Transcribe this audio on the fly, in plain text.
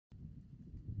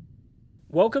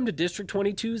Welcome to District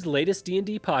 22's latest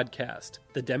D&D podcast,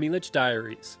 The Demi-Lich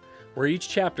Diaries, where each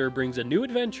chapter brings a new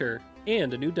adventure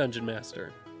and a new dungeon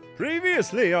master.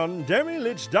 Previously on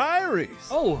Demi-Lich Diaries.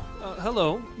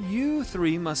 Hello. You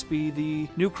three must be the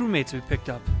new crewmates we picked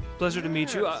up. Pleasure to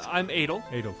meet you. I'm Adel.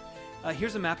 Adel,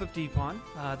 Here's a map of Deepon.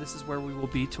 This is where we will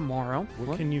be tomorrow.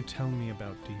 what can you tell me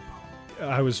about Deepon?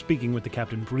 I was speaking with the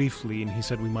captain briefly, and he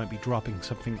said we might be dropping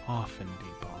something off in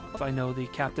Deepon. I know the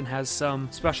captain has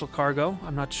some special cargo.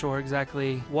 I'm not sure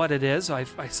exactly what it is. I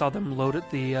saw them load it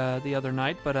the other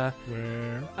night, but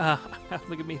Where?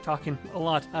 look at me talking a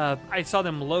lot. I saw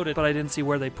them load it, but I didn't see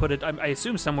where they put it. I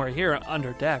assume somewhere here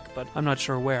under deck, but I'm not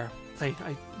sure where. I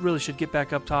really should get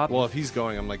back up top. Well, if he's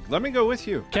going, I'm like, let me go with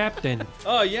you. Captain,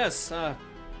 Oh yes. How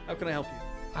can I help you?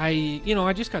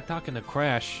 I just got talking to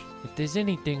Crash. If there's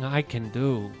anything I can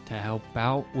do to help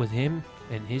out with him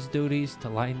and his duties to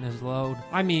lighten his load.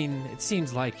 I mean, it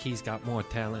seems like he's got more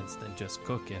talents than just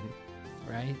cooking,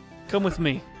 right? Come with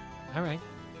me. All right.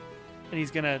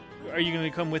 And are you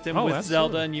gonna come with him Oh, with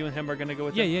absolutely. Zelda, and you and him are gonna go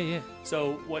with Yeah, him? yeah, yeah.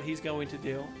 So what he's going to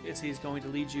do is he's going to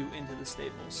lead you into the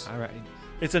stables. All right.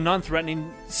 It's a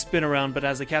non-threatening spin around, but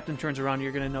as the captain turns around,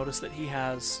 you're gonna notice that he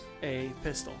has a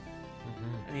pistol,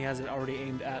 and he has it already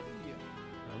aimed at you.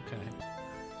 Okay.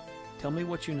 Tell me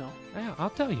what you know. Yeah, I'll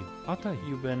tell you.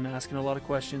 You've been asking a lot of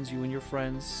questions, you and your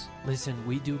friends. Listen,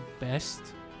 we do best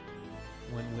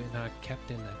when we're not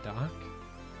kept in the dark.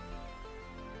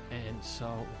 And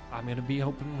so I'm going to be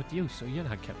open with you so you're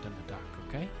not kept in the dark,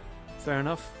 okay? Fair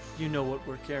enough. You know what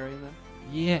we're carrying then.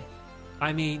 Yeah.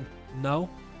 I mean, no,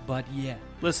 but yeah.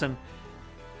 Listen,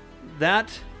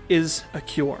 that is a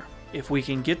cure. If we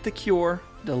can get the cure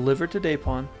delivered to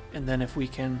Dapon, and then if we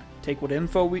can take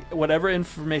whatever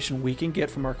information we can get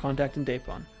from our contact in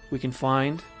Dapon, we can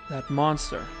find that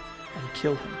monster and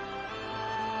kill him.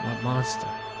 What monster?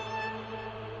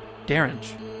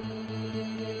 Daringe.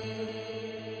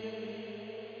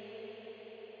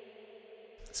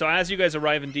 So as you guys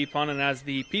arrive in Deepon, and as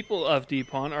the people of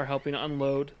Deepon are helping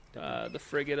unload the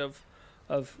frigate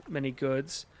of many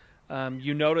goods,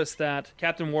 you notice that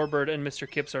Captain Warbird and Mr.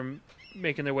 Kipps are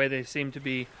making their way. They seem to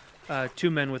be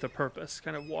two men with a purpose,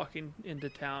 kind of walking into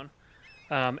town.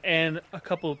 And a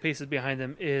couple of paces behind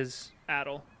them is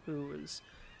Adel, who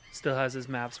still has his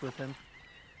maps with him.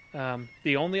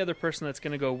 The only other person that's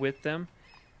going to go with them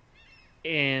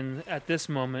at this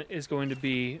moment is going to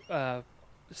be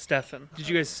Stefan. Did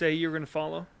you guys say you were going to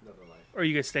follow? Or are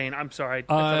you guys staying? I'm sorry. I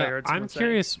thought I heard someone I'm say.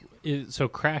 curious. So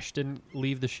Crash didn't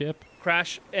leave the ship?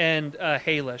 Crash and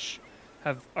Halish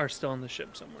are still on the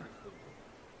ship somewhere.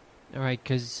 All right,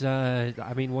 because,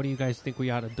 I mean, what do you guys think we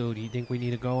ought to do? Do you think we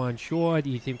need to go on shore? Do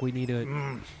you think we need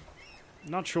to...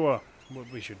 Not sure what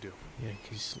we should do. Yeah,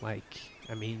 because,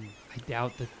 I mean, I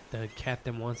doubt that the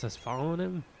captain wants us following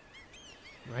him,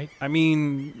 right? I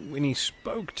mean, when he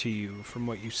spoke to you, from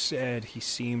what you said, he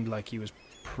seemed like he was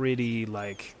pretty,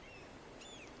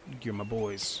 you're my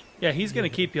boys. Yeah, he's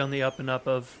going to keep you on the up and up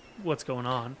of what's going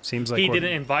on. Seems like He we're-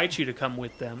 didn't invite you to come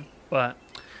with them, but...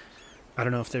 I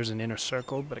don't know if there's an inner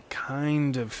circle, but it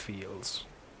kind of feels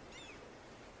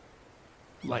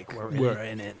like we're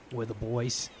in it. We're the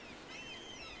boys.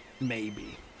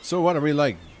 Maybe. So what are we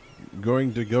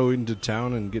going to go into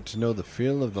town and get to know the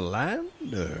feel of the land?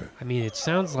 Or? I mean, it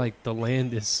sounds like the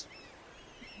land is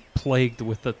plagued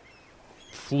with the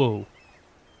flu.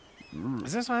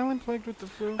 Is this island plagued with the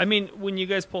flu? I mean, when you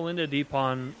guys pull into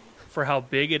Deepon, for how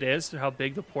big it is, how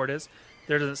big the port is,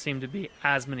 there doesn't seem to be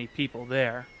as many people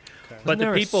there. Okay. But Isn't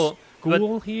there the people, a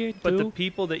school here, but the too?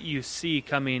 people that you see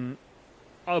coming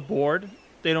aboard,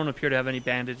 they don't appear to have any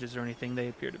bandages or anything. They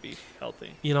appear to be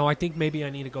healthy. You know, I think maybe I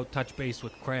need to go touch base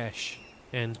with Crash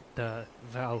and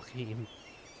Valheim.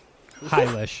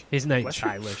 Hylish. His name's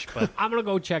Hylish, but I'm going to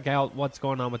go check out what's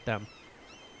going on with them.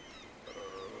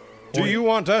 Do you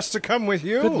want us to come with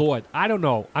you? Good Lord. I don't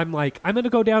know. I'm going to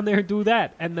go down there and do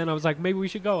that. And then I was like, maybe we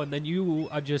should go. And then you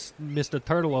are just Mr.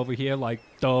 Turtle over here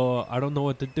duh, I don't know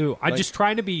what to do. I'm just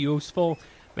trying to be useful.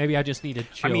 Maybe I just need to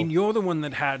chill. I mean, you're the one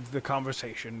that had the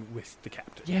conversation with the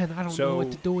captain. yeah, and I don't know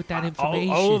what to do with that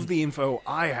information. All of the info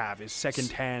I have is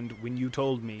secondhand when you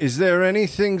told me. Is there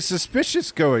anything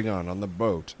suspicious going on the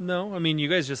boat? No, I mean, you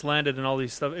guys just landed and all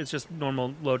these stuff. It's just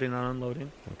normal loading and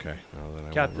unloading. Okay. Well, then I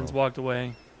Captain's won't roll. walked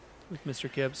away with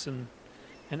Mr. Kipps and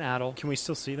Adel. Can we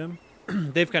still see them?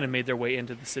 They've kind of made their way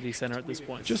into the city center at this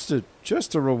point. Just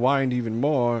to rewind even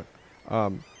more,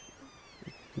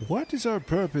 what is our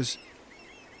purpose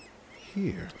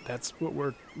here? That's what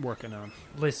we're working on.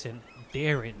 Listen,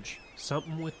 Daringe.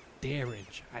 Something with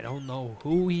Daringe. I don't know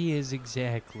who he is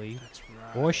exactly. That's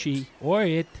right. Or she. Or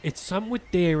it. It's something with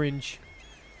Daringe.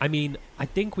 I mean, I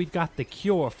think we've got the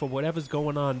cure for whatever's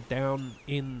going on down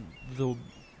in the Is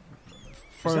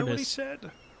that what he furnace.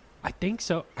 said? I think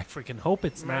so. I freaking hope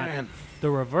it's Man. not the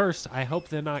reverse. I hope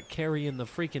they're not carrying the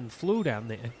freaking flu down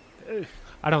there.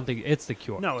 I don't think it's the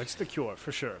cure. No, it's the Cure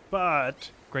for sure.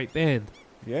 But Great band.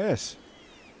 Yes,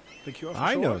 the Cure for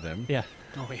I sure. know them. Yeah.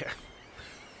 Oh yeah.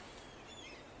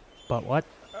 But what?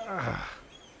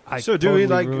 I So do we,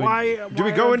 like, ruined- Why? Do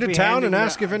we why go aren't into we town and handing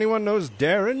ask the- if anyone knows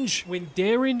Daringe? When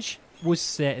Daringe was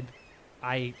said,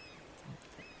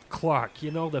 Clark,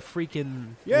 you know, the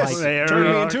freaking Yes, like, there turn me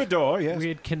are- into a door. Yes.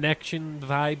 weird connection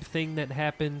vibe thing that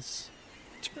happens.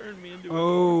 Turn me into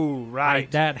Oh, right.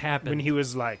 That happened. When he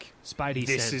was like, Spidey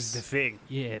 "This sense. is the thing."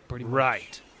 Yeah, pretty much.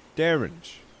 Right.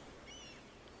 Daringe.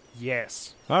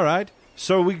 Yes. All right.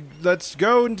 So let's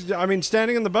go. And I mean,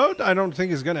 standing in the boat, I don't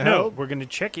think is going to No, help. we're gonna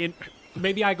check in.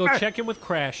 Maybe I go check in with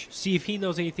Crash, see if he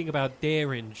knows anything about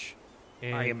Daringe.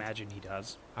 And, I imagine he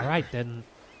does. all right, then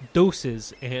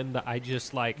deuces. And I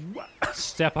just, like,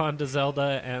 step onto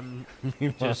Zelda and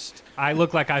just... I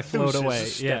look like I float Deuces away.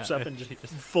 steps yeah. up and just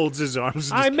folds his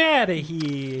arms. And I'm out of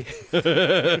here.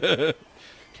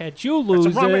 Catch you That's a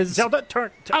wrong way. losers. Zelda,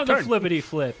 turn. On the turn. flippity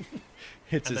flip.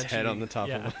 Hits And his then head she- on the top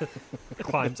yeah, of it.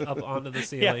 climbs up onto the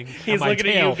ceiling. he's and my looking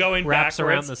at you tail going wraps around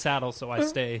backwards. the saddle, so I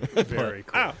stay. Very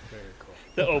cool. Ow. Very cool.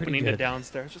 the opening to good.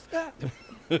 downstairs. Just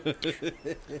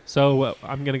So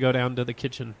I'm gonna go down to the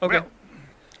kitchen. okay.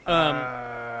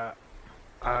 I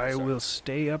will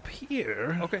stay up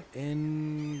here. Okay.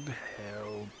 And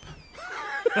help.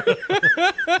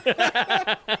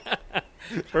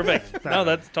 Perfect. No,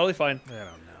 that's totally fine. I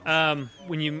don't know.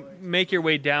 When you make your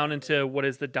way down into what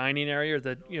is the dining area or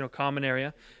the common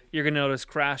area, you're gonna notice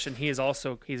Crash, and he's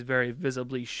very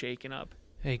visibly shaken up.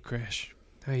 Hey, Crash,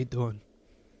 how you doing?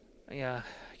 Yeah,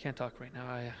 I can't talk right now.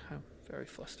 I'm very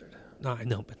flustered. No, I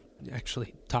know, but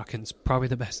actually, talking's probably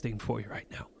the best thing for you right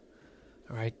now.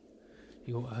 All right,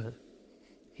 you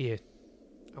here.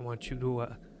 I want you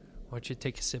to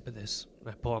take a sip of this.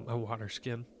 I pull out my water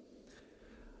skin.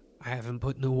 I haven't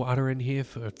put new water in here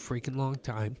for a freaking long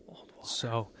time,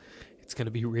 so it's gonna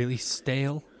be really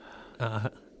stale.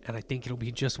 And I think it'll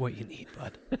be just what you need,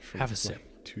 bud. Have a sip.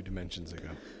 Like 2 dimensions ago.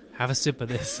 Have a sip of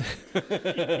this.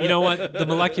 You know what? The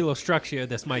molecular structure of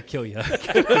this might kill you.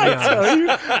 To be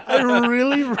honest. I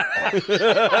really.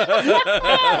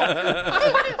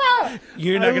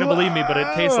 You're not gonna believe me, but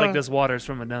it tastes like this water's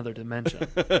from another dimension.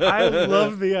 I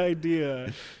love the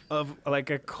idea of like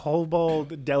a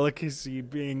kobold delicacy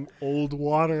being old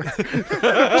water.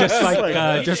 just like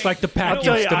the I pack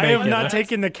tell used you, to I make have it. not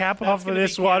taken the cap off of gonna be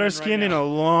this water canon right skin in now. a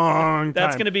long time.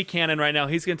 That's gonna be canon right now.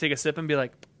 He's gonna take a sip and be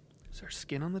like, "Is there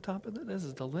skin on the top of it? This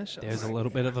is delicious." There's a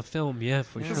little bit of a film, yeah,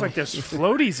 for It's sure. like there's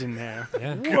floaties in there.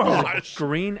 Yeah,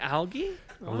 green algae.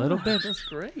 a little bit, That's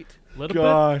great. little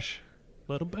Gosh.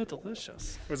 bit, little bit.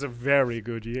 Delicious. It was a very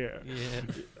good year. Yeah.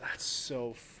 That's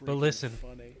so freaking But listen,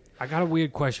 funny. I got a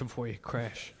weird question for you,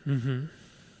 Crash. Mm-hmm.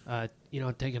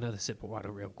 Take another sip of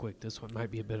water real quick. This one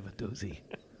might be a bit of a doozy.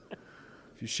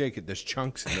 If you shake it, there's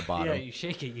chunks in the bottom. Yeah, you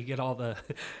shake it, you get all the.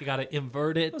 You got to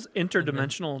invert it. Those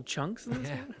interdimensional chunks. In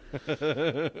this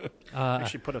Yeah. I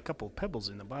should put a couple pebbles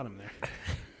in the bottom there.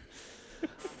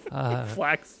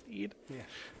 flaxseed.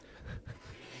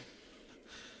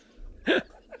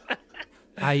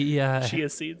 I Chia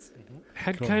seeds.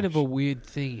 had kind of a weird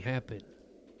thing happen.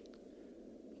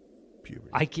 Puberty.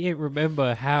 I can't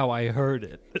remember how I heard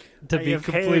it. To I be have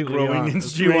hair completely growing in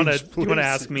honest. Do you want to strange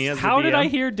ask me as How the did I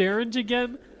DM? hear Daringe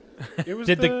again? It was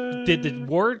Did the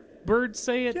word bird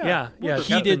say it? Yeah,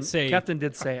 He did say it. Captain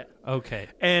did say it. Okay.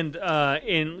 And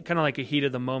in kind of like a heat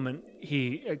of the moment,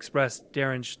 he expressed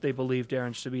Daringe. They believe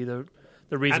Daringe to be the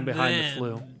reason And behind the then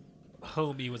flu.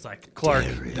 Homie was like, Clark,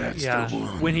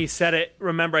 when he said it,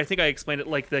 remember, I think I explained it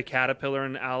like the caterpillar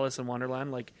in Alice in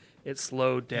Wonderland, like it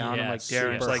slowed down, and like Yes,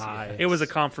 Daringe, yes. like High. it was a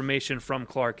confirmation from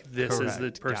Clark. This is the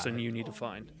Correct. Got person it. you need to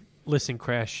find. "Listen,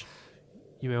 Crash,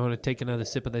 you may want to take another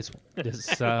sip of this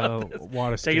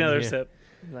water. Take skin another here." sip.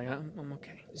 He's like, I'm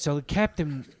okay. So the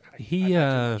captain, he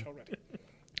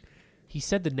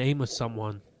said the name of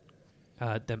someone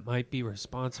that might be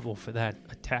responsible for that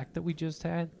attack that we just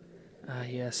had.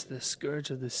 Yes, the scourge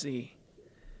of the sea,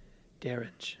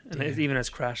 Daringe. And Daringe. even as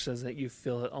Crash says that, you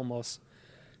feel it almost.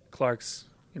 Clark's,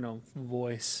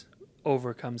 voice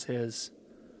overcomes his,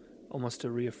 almost to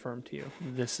reaffirm to you,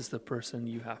 this is the person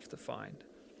you have to find.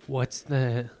 What's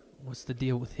the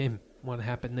deal with him? What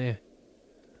happened there?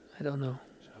 I don't know.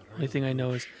 Only thing I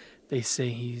know is they say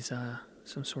he's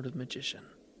some sort of magician.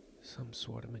 Some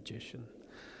sort of magician.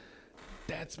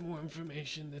 That's more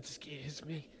information that scares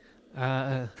me.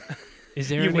 Is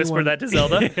there You anyone... whisper that to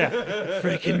Zelda.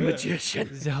 Freaking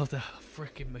magician. Zelda,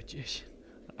 freaking magician.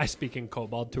 I speak in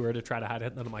Kobold to her to try to hide it,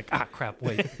 and then I'm like, crap,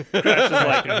 wait.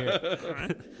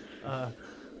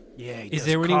 Yeah, he Is does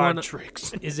there card anyone-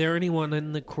 tricks. Is there anyone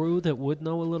in the crew that would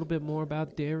know a little bit more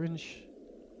about Darringe?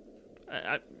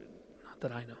 Not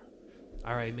that I know.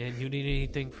 All right, man, you need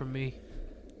anything from me?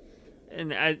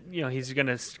 And he's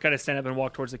gonna kind of stand up and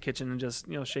walk towards the kitchen and just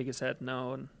shake his head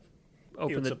no and He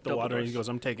open opens the up the double water and he doors. goes,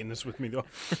 I'm taking this with me, though.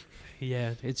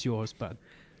 Yeah, it's yours, bud.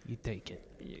 You take it.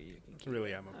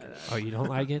 Really, I'm okay. Oh, you don't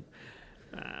like it?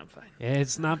 I'm fine.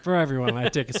 It's not for everyone. I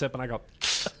take a sip and I go,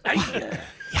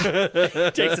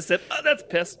 Takes a sip. Oh, that's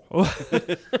piss.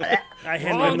 I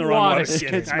handed him the wrong water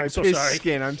skin. It's my I'm so piss sorry.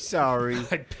 skin. I'm sorry.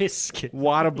 I piss it.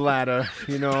 Water bladder,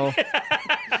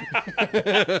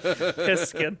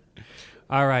 Piskin.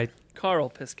 All right, Carl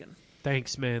Piskin.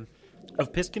 thanks, man.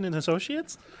 Of Piskin and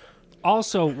Associates?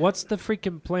 Also, what's the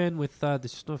freaking plan with the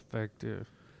snuff factor?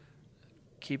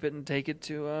 Keep it and take it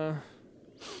to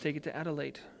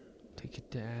Adelaide. Take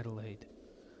it to Adelaide.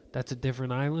 That's a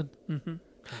different island?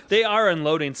 They are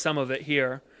unloading some of it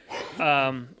here.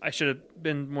 I should have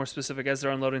been more specific as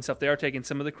they're unloading stuff. They are taking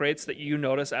some of the crates that you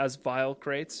notice as vial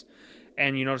crates,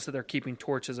 and you notice that they're keeping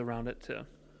torches around it to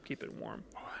keep it warm.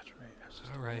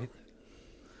 All right.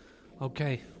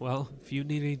 Okay, well, if you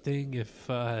need anything, if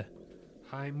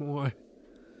Highmore,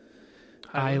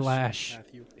 Eyelash,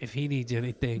 Matthew. if he needs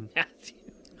anything,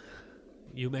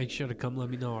 you make sure to come let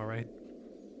me know, all right?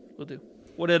 We'll do.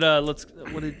 What did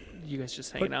you guys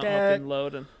just hanging Put out, that- helping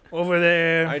load and Over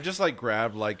there. I just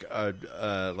grabbed like a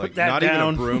like that not even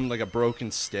down. a broom, like a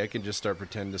broken stick, and just start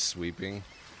pretending to sweeping.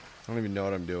 I don't even know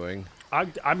what I'm doing.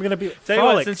 I'm going to be... tell you what,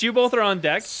 Frolic, since you both are on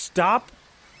deck, stop.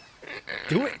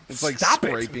 Do it. It's like Stop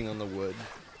scraping on the wood.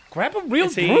 Grab a real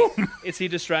is he broom. is he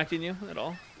distracting you at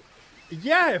all?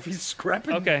 Yeah, if he's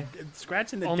scrapping... Okay.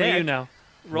 Scratching the Only deck. you now.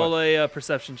 Roll a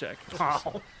perception check.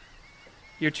 Oh,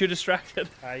 You're too distracted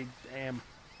I am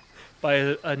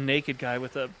by a naked guy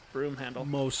with a broom handle.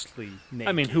 mostly naked.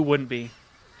 I mean, who wouldn't be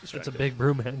It's distracted? a big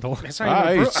broom handle. That's not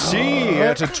even a I broom. see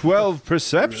at a 12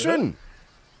 perception.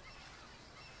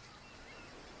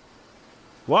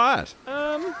 What?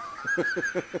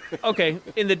 Okay,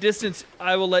 in the distance,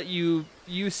 I will let you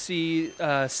see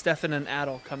Stefan and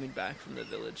Adel coming back from the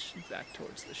village back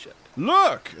towards the ship.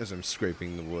 Look, as I'm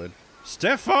scraping the wood,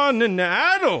 Stefan and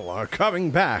Adel are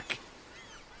coming back.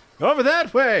 Over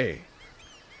that way.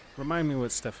 Remind me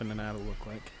what Stefan and Adel look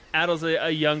like. Adel's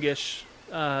a youngish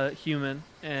human,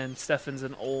 and Stefan's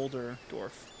an older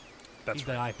dwarf. He's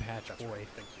the eye patch boy.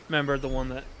 Thank you. Remember the one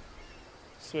that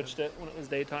switched it when it was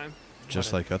daytime?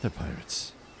 Just like other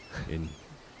pirates in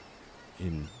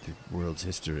the world's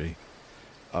history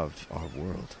of our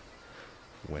world,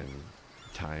 when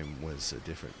time was a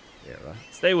different era.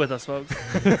 Stay with us, folks.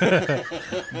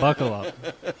 Buckle up.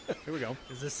 Here we go.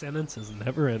 Is this sentence is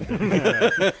never ending.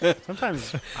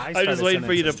 Sometimes I was just waiting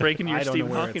for you to break into your I don't know Stephen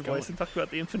where Hawking it's going. voice and talk about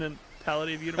the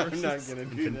infinitality of universes.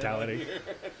 Infantality.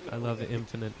 I love the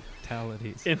infinite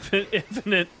talities.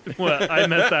 Infinite. What? I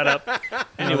messed that up.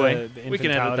 Anyway, the we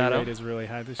can edit infantality that rate out. is really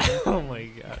high this year. Oh my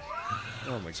god.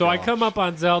 Oh my So I gosh. come up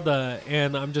on Zelda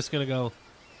and I'm just gonna go,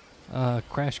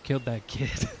 Crash killed that kid.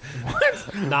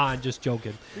 What? Nah, I'm just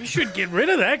joking. You should get rid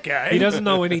of that guy. He doesn't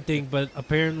know anything, but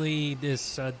apparently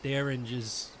this Darringe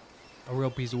is a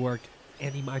real piece of work,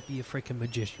 and he might be a freaking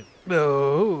magician.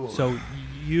 No. So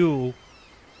you,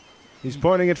 He's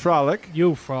pointing at Frolic.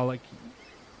 Frolic,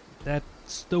 that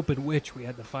stupid witch we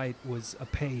had to fight was a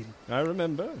pain. I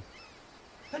remember.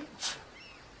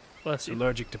 Bless you.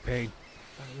 Allergic to pain.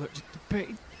 I'm allergic to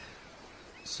pain.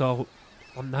 So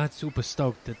I'm not super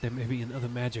stoked that there may be another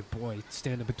magic boy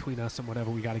standing between us and whatever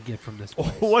we got to get from this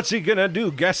place. What's he gonna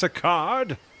do? Guess a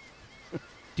card?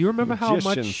 Do you remember how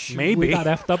Magician. much Maybe. we got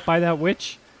effed up by that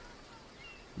witch?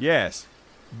 Yes.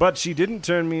 But she didn't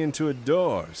turn me into a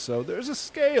door, so there's a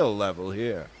scale level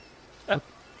here.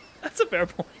 That's a fair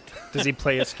point. Does he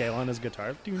play a scale on his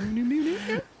guitar?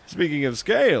 Speaking of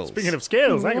scales. Speaking of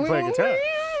scales, I can play guitar.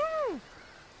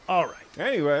 All right.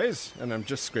 Anyways, and I'm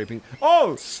just scraping.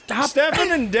 Oh, stop!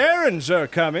 Stefan and Darringe are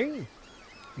coming.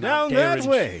 Down that Darringe.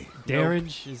 way.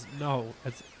 Darringe is no.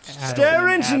 That's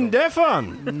Darringe and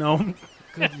Defon. No.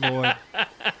 Good lord.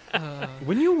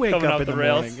 When you wake Coming up off in the the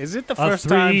rails. morning, is it the A first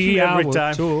time 3-hour every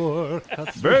time? tour.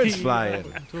 Birds flying.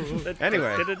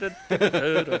 Anyway.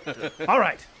 All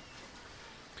right.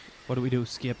 What do we do,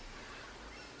 Skip?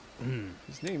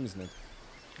 His name isn't it?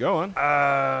 Go on.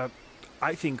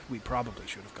 I think we probably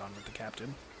should have gone with the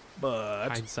captain, but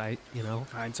Hindsight, you know.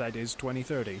 hindsight is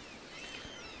 20/30.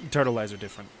 Turtle eyes are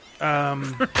different. You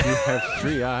have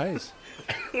 3 eyes.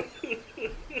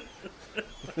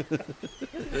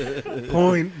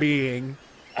 Point being,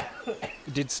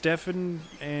 did Stefan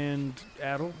and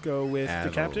Adel go with the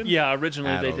Adel. captain? Yeah,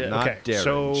 originally Adel, they did. not Okay, Darren.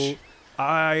 so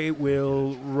I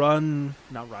will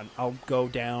not run. I'll go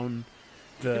down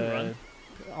the. run.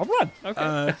 I'll run. Okay.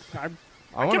 I'm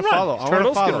I want to run. follow. I want to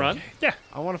Turtles follow. can run. yeah,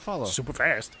 I want to follow. super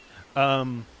fast.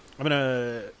 I'm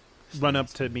gonna run up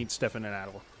to meet Stefan and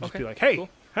Adel. Just Okay, be like, hey, cool.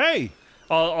 hey,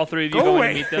 All three of you Go go in away.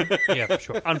 and meet them Yeah, for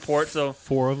sure. on Fort. So,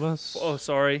 4 of us. oh,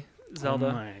 sorry, Zelda.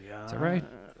 Oh my God. It's all right.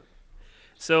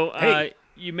 So Hey.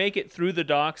 you make it through the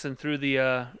docks and through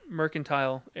the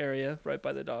mercantile area right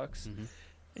by the docks,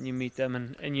 and you meet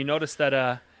them, and you notice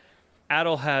that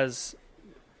Adel has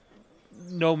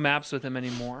no maps with him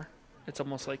anymore. It's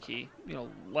almost like he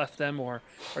left them or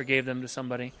gave them to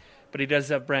somebody, but he does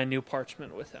have brand new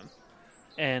parchment with him.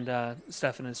 And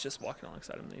Stefan is just walking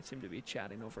alongside him. They seem to be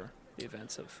chatting over the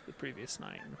events of the previous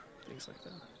night and things like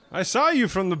that. I saw you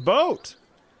from the boat.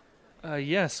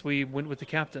 Yes, we went with the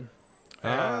captain.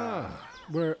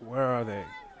 Where are they?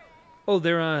 Oh,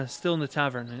 they're still in the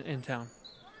tavern in town.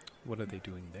 What are they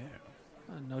doing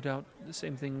there? No doubt the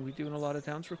same thing we do in a lot of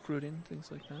towns, recruiting,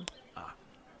 things like that.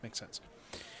 Makes sense.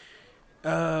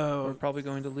 We're probably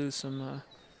going to lose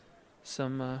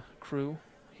some crew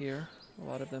here. A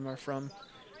lot of them are from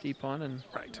Deepon, and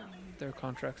Right. their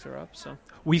contracts are up. So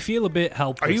We feel a bit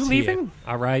helpless. Are you here, leaving?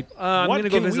 all right. I'm What going to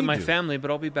go can visit we my do? family,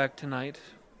 but I'll be back tonight.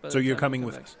 by So the you're time I coming come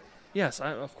with back. us? Yes,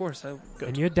 of course.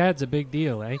 And your dad's a big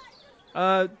deal, eh?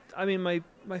 I mean,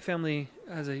 my family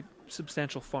has a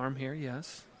substantial farm here.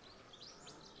 Yes.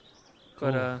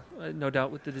 But no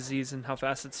doubt with the disease and how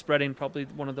fast it's spreading, probably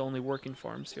one of the only working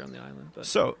farms here on the island. But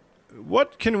So,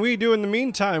 what can we do in the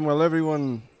meantime while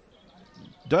everyone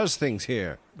does things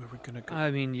here? Where are we gonna go?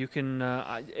 I mean, you can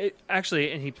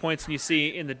actually, and he points, and you see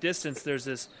in the distance there's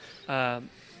this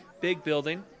big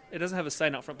building. It doesn't have a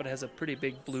sign out front, but it has a pretty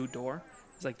big blue door.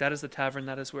 It's like that is the tavern.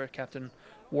 That is where Captain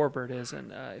Warbird is,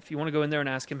 and if you want to go in there and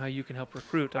ask him how you can help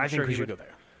recruit, I'm I sure think we he should would. go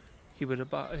there. He would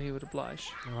oblige.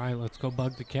 All right, let's go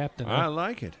bug the captain. I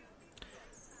like it.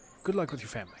 Good luck with your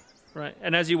family. Right.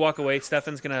 And as you walk away,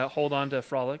 Stefan's gonna hold on to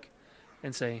Frolic,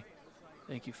 and say,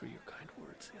 "Thank you for your kind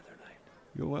words the other night."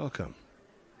 You're welcome.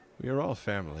 We are all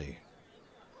family.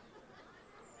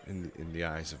 In the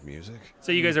eyes of music.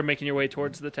 So you guys are making your way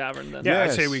towards the tavern then. Yeah,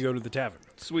 Yes. I'd say we go to the tavern.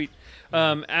 Sweet.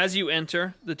 As you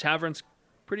enter, the tavern's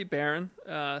pretty barren.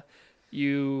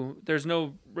 There's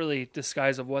no really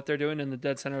disguise of what they're doing. In the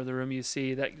dead center of the room, you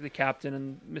see that the captain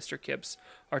and Mr. Kipps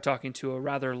are talking to a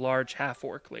rather large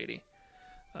half-orc lady,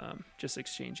 just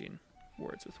exchanging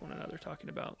words with one another, talking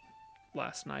about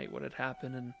last night, what had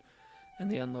happened,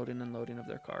 and the unloading and loading of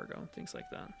their cargo, and things like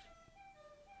that.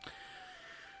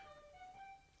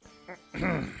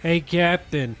 Hey,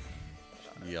 captain.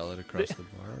 Yell it across the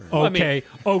bar. Well, I mean-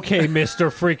 Okay, Mr.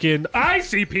 Freaking. I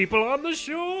see people on the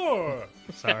shore.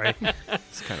 Sorry.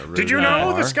 It's kind of rude. Did you in a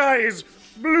know bar. the sky is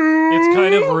blue? It's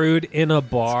kind of rude in a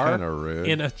bar. Kind of rude.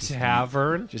 In a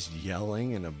tavern. Just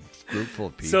yelling in a group full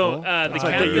of people. So the I Like,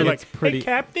 captain, you're like, It's pretty- hey,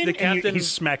 captain. the And captain- he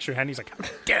smacks your hand. He's like, how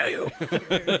dare you?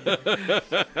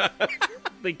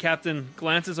 the captain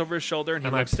glances over his shoulder and he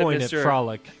And I looks at point at Mr.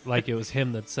 Frolic like it was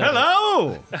him that said it.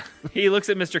 Hello! He looks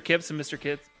at Mr. Kipps, and Mr.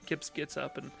 Kipps gets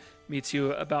up and meets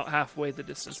you about halfway the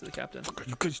distance to the captain.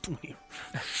 You guys doing here?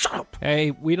 Shut up.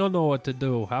 Hey, we don't know what to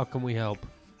do. How can we help?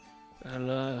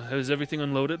 Is everything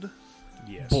unloaded?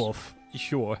 Yes. Bluff.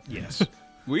 Sure. Yes.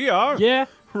 We are. Yeah.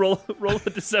 Roll a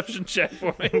deception check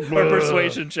for me, or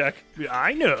persuasion check.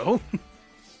 I know.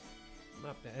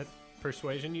 Not bad.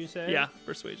 Persuasion, you say? Yeah,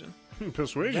 persuasion.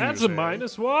 Persuasion. That's you a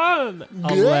say. -1.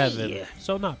 11.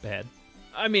 So not bad.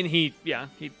 I mean, he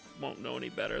won't know any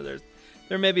better.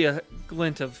 There may be a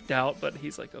glint of doubt, but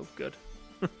he's like, oh, good.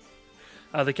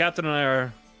 The captain and I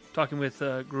are talking with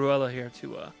Gruella here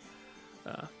to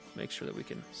make sure that we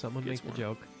can. Someone Get make the more.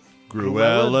 joke.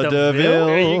 Gruella There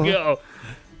Deville. you go.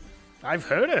 I've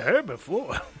heard of her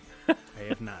before. I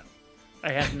have not.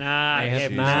 I have not. I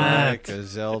have She's not. like a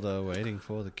Zelda waiting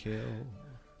for the kill.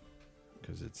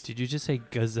 Because it's Did you just say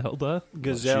Gazelda?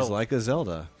 Gazelle. she's like a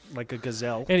Zelda. like a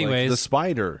gazelle. Anyways, Like the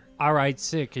spider. all right,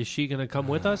 sick. Is she gonna come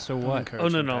with us or what? Oh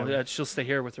no! Yeah, she'll stay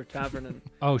here with her tavern, and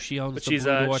Oh, she owns But the she's,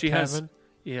 Blue Door she has-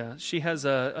 Tavern? she has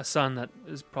a son that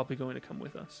is probably going to come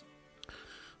with us.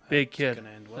 Big kid, gonna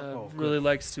end well. Oh, really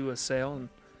likes to sail, and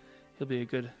he'll be a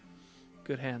good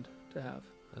hand to have.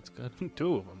 That's good.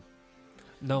 Two of them.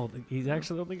 No, he's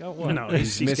actually only got one. No,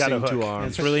 He's he's got a missing two hook. arms.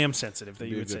 It's really insensitive that Be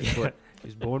you a would say good that. foot.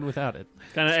 He's born without it.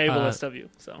 Kind of ableist of you.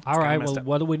 So All right, messed well, up.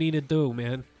 what do we need to do,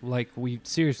 man? Like, we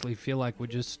seriously feel like we're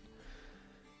just...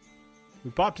 We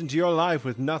popped into your life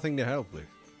with nothing to help with.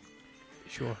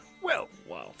 Sure. Well,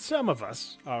 Wow. some of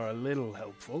us are a little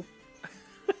helpful.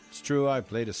 It's true, I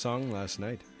played a song last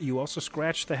night. You also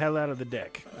scratched the hell out of the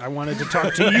deck. I wanted to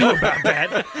talk to you about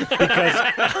that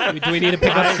because Do we need to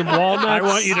pick up some walnuts? I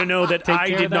want you to know that I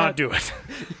care did of not that? do it.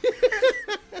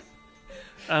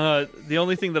 The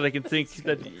only thing that I can think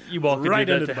that you all could Right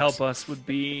do under to the help bus. us would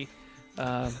be,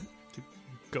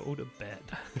 Go to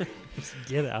bed. Just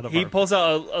get out of he our... pulls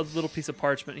out a little piece of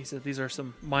parchment. He said, "These are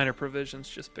some minor provisions.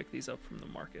 Just pick these up from the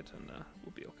market, and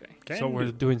we'll be okay." So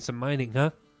we're doing some mining,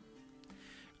 huh?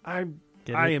 I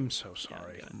Get I it? am so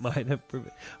sorry. Minor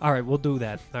all right, we'll do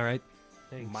that. All right.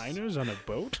 Thanks. Miners on a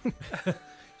boat?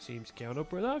 Seems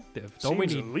counterproductive. Don't we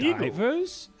Seems need illegal.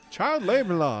 divers? Child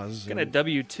labor laws. What kind of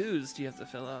W-2s do you have to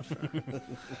fill out for?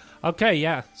 Okay,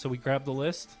 yeah. So we grab the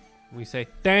list. And we say,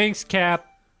 thanks, Cap.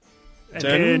 And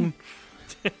Ten.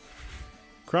 then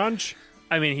Crunch.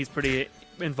 I mean, he's pretty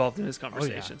involved in his Oh, yeah.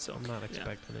 conversation, so I'm not yeah.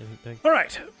 expecting anything. all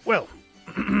right. Well,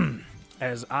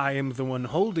 as I am the one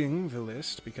holding the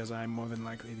list, because I'm more than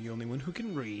likely the only one who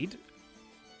can read.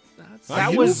 That's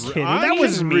That you was kidding? that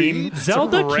was mean.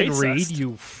 Zelda can racist. read,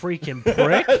 you freaking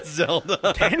prick.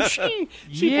 Zelda. Can she?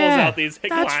 She Yeah, pulls out these That's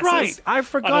glasses. right. I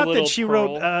forgot little that she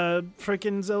pearl. wrote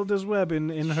frickin' Zelda's web in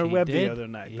her She web the did? other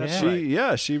night. Yeah. That's She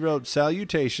right. she wrote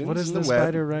salutations. What does in the the web.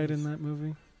 spider write in that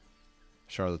movie?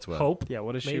 Charlotte's Web. Hope. Yeah,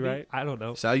 what does Maybe? she write? I don't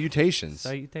know. Salutations.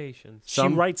 Salutations. She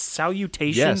writes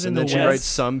salutations Yes, in and the then she web. writes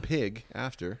some pig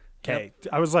after. Okay,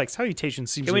 I was like,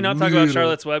 salutations seems. Can we not talk about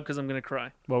Charlotte's Web because I'm going to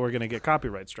cry? Well, we're gonna get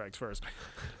copyright strikes first.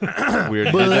 We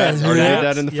already did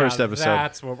that in the first episode.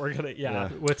 That's what we're gonna. Yeah,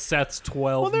 with Seth's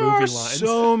 12 Well, there movie are lines.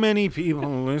 so many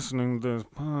people listening to this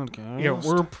podcast. yeah,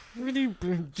 we're pretty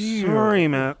big deal. sorry,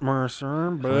 Matt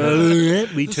Mercer,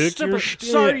 but we took your shtick.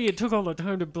 Sorry it took all the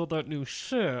time to build that new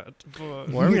set, but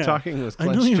Why are we Yeah. talking with I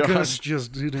know clenched you jaws? guys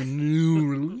just did a new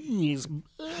release,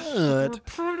 but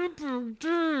pretty big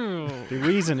deal. the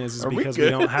reason is Are we because we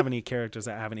good? don't have any characters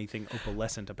that have anything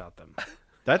opalescent about them.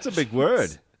 That's a big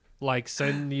word. Like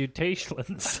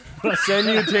salutations.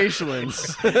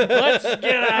 Salutations. Let's get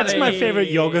out That's my favorite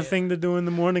yoga thing to do in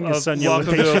the morning is Welcome to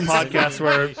a salutations. podcast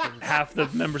where half the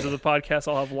members of the podcast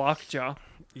all have lockjaw.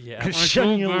 Yeah.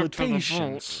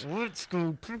 Salutations. Let's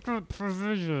go pick up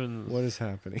provisions. What is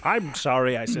happening? I'm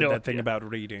sorry I said No that thing idea. about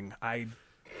reading.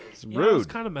 It's Yeah, it was rude.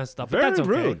 kind of messed up, Very but that's okay.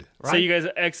 rude. So you guys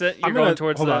exit. You're I'm going gonna,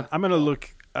 towards hold the. on. I'm gonna look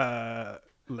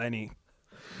Lenny.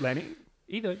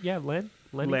 Either, yeah, Lenny.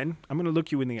 Len, I'm gonna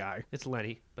look you in the eye, It's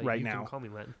Lenny, but Right you now. can call me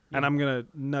Len. and I'm gonna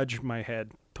nudge my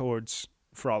head towards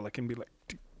Frolic and be like,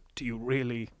 "Do you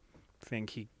really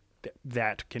think he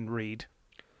that can read?"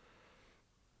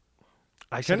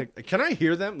 I said Can I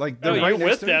hear them? Like Oh, they're you're right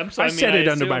next with to me? them. So I I mean, said it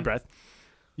under assume- my breath.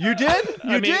 You did? You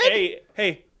I mean, did?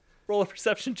 hey, roll a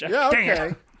perception check. Yeah. Dang it.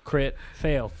 Okay. Crit,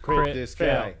 fail, Crit this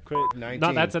fail, guy. crit. 19.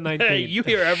 No, that's a 19. Hey, you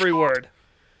hear every word.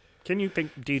 Do you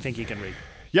think he can read?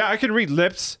 Yeah, I can read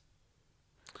lips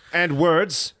and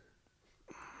words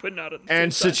But not at the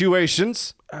and same time.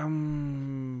 situations. But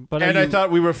And are I you-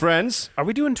 thought we were friends. Are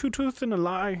we doing two truths and a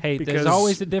lie? Hey, Because there's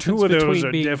always a difference two of those between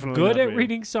are being definitely good not at real.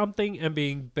 reading something and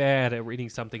being bad at reading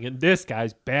something. And this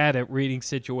guy's bad at reading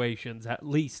situations, at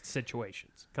least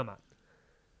situations. Come on.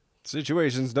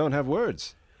 Situations don't have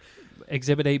words.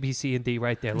 Exhibit A, B, C, and D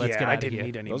right there. Let's yeah, get I out of didn't here.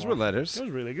 need any Those more. were letters. That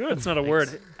was really good. That's not a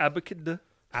word. Abacad.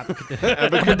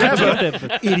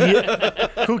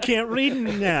 Idiot. Who can't read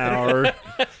now? Or,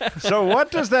 So what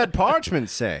does that parchment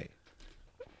say?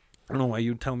 I don't know why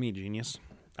you tell me, genius.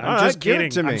 I'm All right, just give it kidding.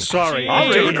 to me. I'm sorry. I'll I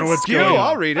read don't it. know what's You, going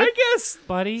I'll on. read I it. guess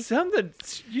Buddy, something.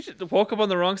 You just woke up on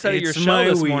the wrong side of your It's show my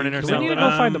this week. morning or Do we need to something.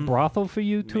 go find a Um, brothel for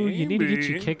you two. You need to get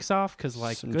your maybe. kicks off because,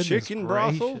 like, Some goodness chicken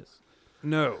gracious. brothel?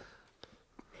 No.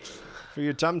 For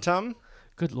your tum-tum?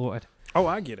 Good lord. Oh,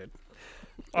 I get it.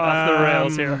 Off the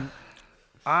rails here.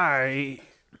 I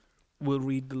will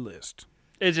read the list.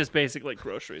 It's just basically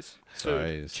groceries.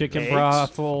 Sorry. Chicken Eggs.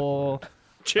 brothel.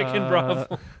 Chicken broth,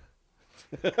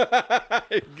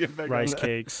 Get back Rice on that.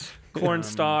 cakes.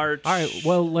 cornstarch. All right,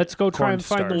 well, let's go try and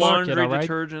find the Cornstarch. market, laundry all right?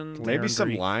 detergent. Maybe some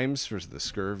Laundry. limes for the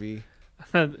scurvy.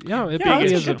 Yeah, it Yeah, probably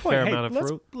that's is a good point. fair Hey, amount of let's,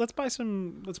 fruit. Let's buy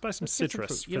some. Let's buy some Let's get some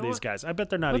citrus fruit. You for know these what? guys. I bet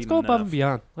they're not Let's eating go above enough. and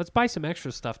beyond. Let's buy some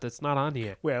extra stuff that's not on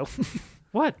here. Well,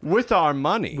 What? With our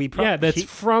money. we Yeah, that's he-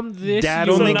 from this. Dad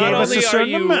year. So only not gave us only a are certain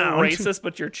you amount. racist,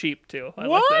 but you're cheap too. I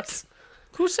What? Like that.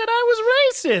 Who said I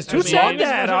was racist? Who mean, said if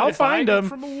that? I'll If I find get him.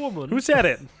 from a woman. Who said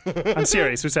it? I'm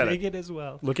serious. Who said Take it? it as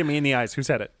well. Look at me in the eyes. Who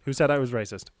said it? Who said I was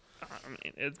racist? I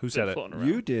mean, it's Who been said it? floating around.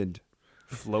 You did.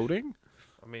 Floating?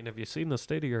 I mean, have you seen the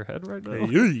state of your head right now?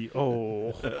 Hey,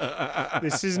 oh,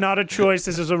 this is not a choice.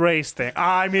 This is a race thing.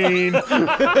 I mean,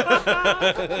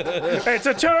 it's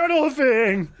a turtle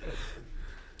thing.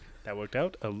 That worked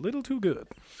out a little too good.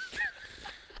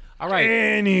 All right.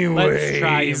 Anyways, Let's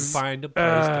try and find a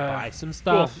place to buy some Cool.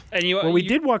 stuff. And you, Well, we you,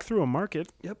 did walk through a market.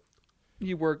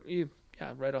 You work.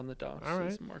 Yeah, right on the docks. All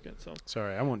There's right. a market. So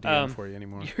Sorry, I won't DM for you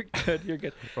anymore. you're good. You're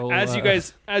good. Roll, As you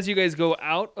guys go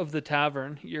out of the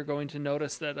tavern, you're going to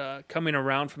notice that coming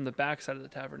around from the backside of the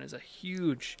tavern is a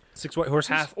huge 6 white horses?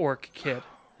 half orc kid.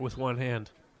 with one hand.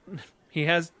 He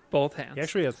has both hands. He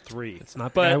actually has 3. It's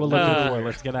not But, the guy we're looking uh, for.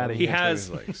 Let's get out of he here. has his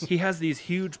legs. he has these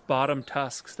huge bottom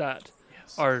tusks that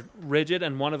are rigid,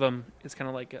 and one of them is kind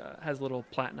of like has a little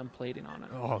platinum plating on it.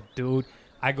 Oh, dude.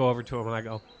 I go over to him and I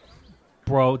go,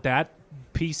 bro, that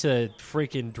piece of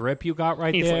freaking drip you got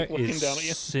right He's, there like, looking is down at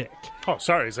you. sick. Oh,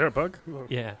 sorry. Is there a bug?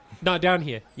 Yeah. No, down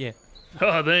here. Yeah.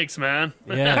 Oh, thanks, man.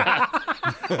 Yeah.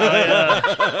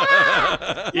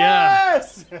 Yeah,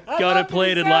 got it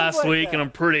plated last week, and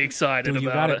I'm pretty excited Dude, you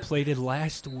about got it plated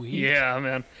last week? Yeah,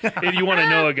 man. If you want to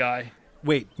know a guy,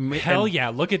 Wait. Hell yeah.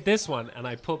 Look at this one. And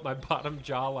I put my bottom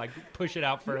jaw, like, push it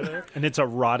out further. And it's a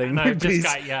rotting And I've just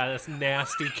piece. got, this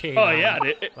nasty cane. oh on yeah,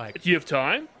 it. Like, do you have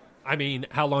time? I mean,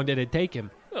 how long did it take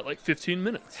him? Well, like 15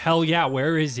 minutes. Hell yeah.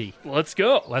 Where is he? Let's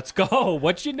go. Let's go.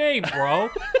 What's your name, bro?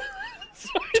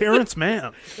 Terrence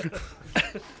Mann.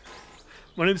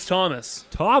 My name's Thomas.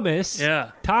 Thomas?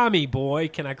 Yeah, Tommy boy.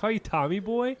 Can I call you Tommy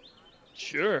boy?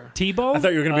 sure. T-Bone? I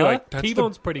thought you were going to be like, that's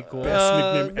T-Bone's pretty cool. best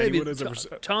nickname maybe anyone has ever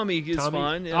said. Tommy is Tommy?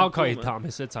 fine. Yeah, I'll call cool, you man.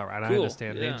 Thomas. It's all right. I Cool.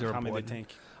 understand. Yeah. Names are Tommy the important. Tank.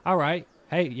 All right.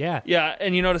 Hey, yeah. Yeah,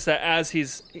 and you notice that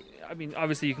as I mean,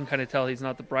 obviously you can kind of tell he's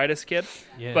not the brightest kid,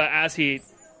 Yeah. but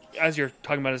as you're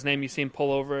talking about his name, you see him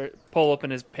pull up in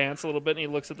his pants a little bit, and he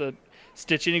looks at the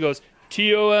stitching. He goes,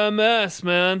 T-O-M-S,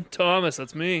 man. Thomas,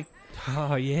 that's me.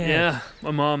 Oh, yeah. Yeah,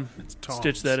 my mom Toms.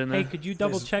 stitched that in there. Hey, could you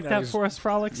double check that that is- for us,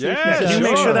 Frolic? See Yeah, if he's, Can you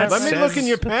make sure that Let me says- look in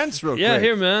your pants real Yeah, quick.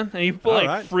 here, man. And you All like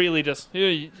right. freely just here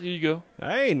you go.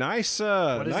 Hey, nice.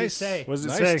 What does it nice, say? What does it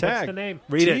nice say? What's tag. the name?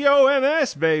 Read it.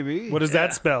 T-O-M-S, baby. What does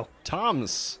that spell?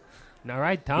 Toms. All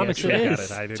right, Thomas, Yeah, it I got is.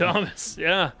 it. I didn't. Thomas,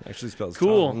 yeah, Actually spells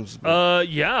cool. Toms. but-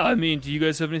 Yeah, I mean, do you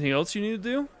guys have anything else you need to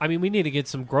do? I mean, we need to get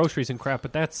some groceries and crap,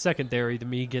 but that's secondary to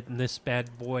me getting this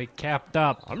bad boy capped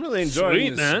up. I'm really enjoying Sweet,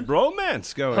 this man.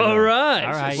 romance going All on. right,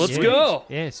 All right, let's yeah. go.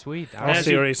 Yeah, sweet. All All right. As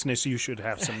you- seriousness, you should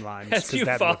have some lines as you because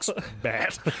that follow- looks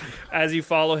bad. As you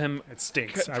follow him It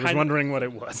stinks. I was Kind- wondering what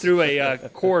it was. through a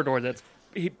corridor that's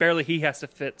he has to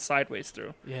fit sideways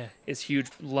through Yeah. his huge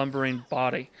lumbering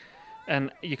body,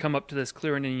 and you come up to this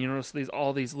clearing and you notice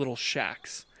all these little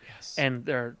shacks, Yes. and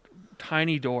they're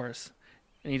tiny doors,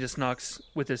 and he just knocks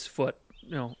with his foot,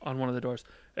 on one of the doors.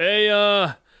 Hey,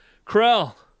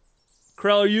 Krell,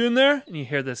 are you in there? And you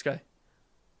hear this guy.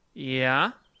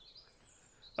 Yeah.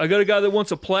 I got a guy that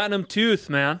wants a platinum tooth,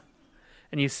 man.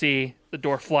 And you see the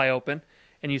door fly open,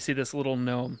 and you see this little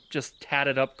gnome just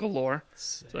tatted up galore.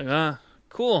 It's like,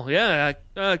 cool, yeah,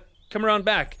 come around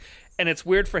back. And it's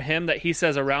weird for him that he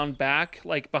says around back,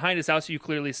 like behind his house, you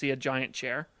clearly see a giant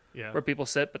chair Yeah. where people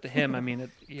sit, but to him, I mean,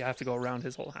 you have to go around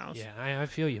his whole house. Yeah, I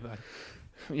feel you, buddy.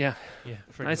 Yeah. Yeah.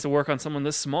 Nice to work on someone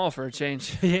this small for a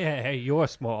change. Yeah, hey, you're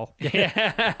small.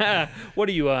 Yeah. What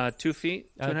are you, 2 feet?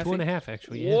 2.5 Two and a feet? half,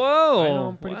 actually. Yeah. Whoa. I know,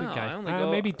 I'm a pretty Wow, big guy. I only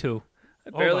go, Maybe 2. I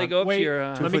barely on. go up Wait, to your.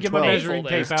 Let me 2 get foot my 12. measuring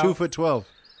There. tape out. 2 foot 12.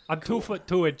 I'm 2 foot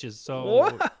 2 inches, so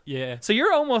What? yeah. So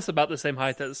you're almost about the same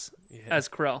height as Yeah.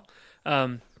 Krell.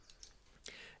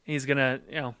 He's gonna,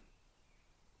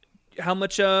 how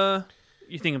much you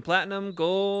thinking? Platinum,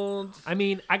 gold? I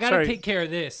mean, I gotta Sorry. take care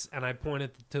of this, and I point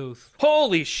at the tooth.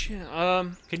 Holy shit!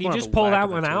 Can you More of just a pull whack that of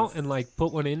a one out tooth. and like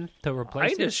put one in to I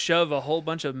replace can just shove a whole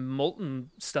bunch of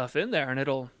molten stuff in there, and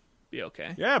it'll be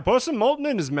okay. Yeah, pour some molten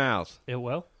in his mouth. it? It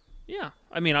will. Yeah,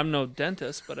 I mean, I'm no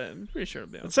dentist, but I'm pretty sure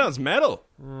it'll be okay. That sounds metal.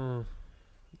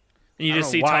 And you I just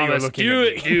don't see know why you're Thomas, looking do at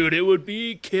it, dude. It would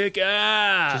be kick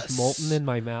ass. Just molten in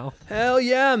my mouth. Hell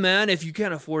yeah, man! If you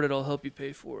can't afford it, I'll help you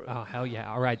pay for it. Oh hell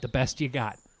yeah! All right, the best you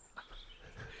got.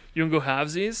 You wanna go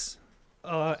halvesies?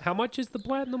 How much is the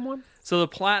platinum one? So the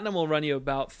platinum will run you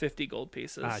about 50 gold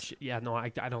pieces. Yeah, no, I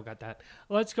don't got that.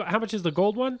 Let's go. How much is the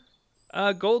gold one?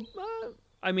 Gold.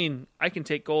 I mean, I can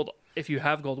take gold if you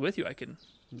have gold with you. I can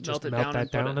Just melt it melt down that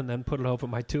and put down it. and then put it over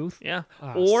my tooth. Yeah.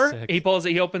 Ah, Or sick.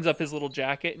 he opens up his little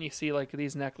jacket and you see like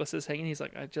these necklaces hanging. He's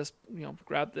like, I just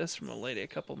grabbed this from a lady a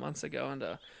couple months ago and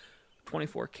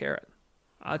 24 karat.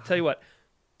 I'll tell you what,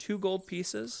 2 gold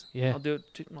pieces. Yeah. I'll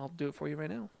do it for you right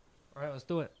now. All right, let's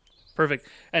do it. Perfect.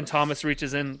 And Thomas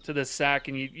reaches into this sack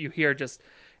and you hear just,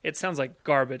 it sounds like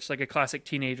garbage, like a classic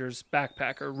teenager's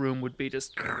backpack or room would be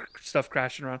just stuff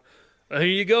crashing around. Here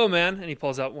you go, man. And he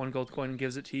pulls out 1 gold coin and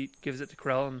gives it to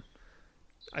Krell, and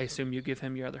I assume you give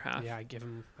him your other half. Yeah, I give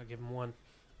him one.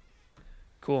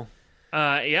 Cool.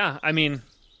 Yeah, I mean,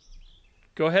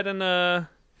 Go ahead and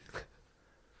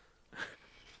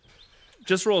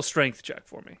just roll a strength check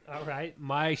for me, All right,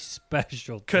 my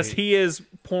specialty. because he is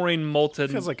pouring molten.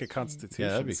 Feels like a constitution. Yeah,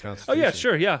 that'd be save. Oh Constitution. yeah,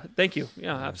 sure, yeah. Thank you.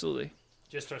 Yeah, absolutely.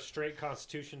 Just a straight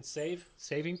Constitution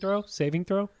saving throw.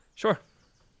 Sure.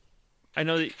 I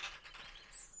know that.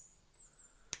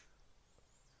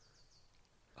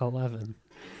 11.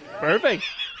 Perfect.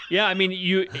 Yeah, I mean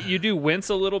you do wince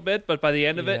a little bit, but by the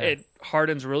end of it, Yeah. it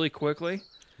hardens really quickly.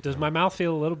 Does my mouth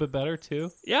feel a little bit better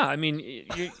too? Yeah, I mean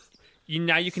you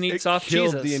now you can eat It soft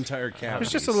killed cheeses. the entire cavity.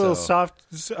 It's just a little so- soft,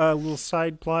 little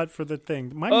side plot for the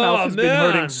thing. My Oh, mouth has been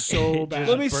man. hurting so bad.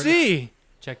 Let me see.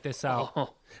 Check this out.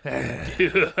 Oh.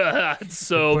 Dude, that's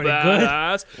so Pretty good.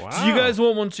 badass. So you guys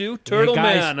want one too? Turtle Hey,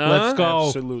 guys, Man, huh? let's go.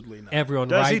 Absolutely not. Everyone,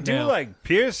 Does right he do now. like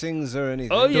piercings or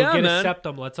anything? Oh Go yeah, get man. a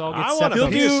septum. Let's all get I want a He'll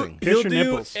septum. piercing. do, he'll Pierce your do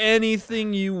nipples.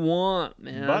 anything you want,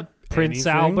 man. But Prince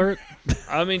Anything? Albert.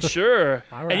 I mean, sure.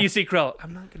 All right. And you see Krell.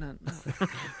 I'm not gonna.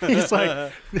 No. He's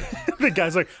like, the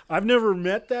guy's like, I've never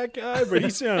met that guy, but he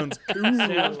sounds cool.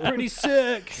 Sounds pretty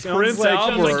sick. Sounds Prince like,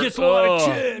 Albert. sounds like gets a lot of Oh.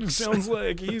 chicks. Sounds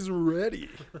like he's ready.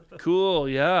 Cool.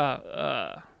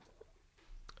 Yeah.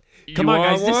 Come you on, want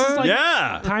guys. This is one? like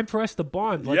yeah, time for us to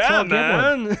bond. Let's yeah, all get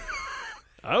one. man.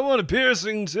 I want a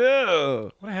piercing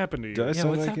too. What happened to you? Do I Yeah, sound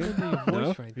what's like happening it? to your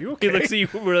voice No? right You He okay? looks at you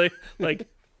really like.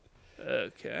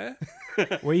 Okay. now?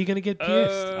 Where are you going to get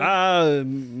pierced?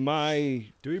 My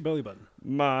Do your belly button.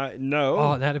 no.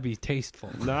 oh, that'd be tasteful.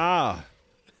 Nah.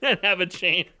 And have a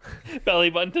chain, belly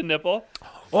button to nipple.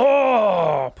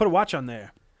 Oh, put a watch on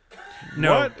there.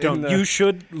 No, What in don't. the- You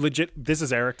should legit. This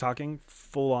is Eric talking.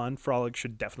 Full on. Frolic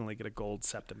should definitely get a gold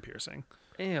septum piercing.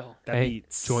 Ew. That Hey,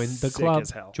 beats join the sick club.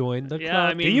 as hell. Join the Yeah, club.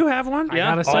 I mean- Do you have one? I Yeah.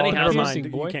 got a Oh, Sunny never House mind. piercing, You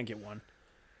boy. can't get one.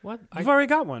 What? You've already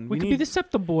got one. We could be the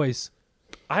Septum Boys.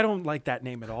 I don't like that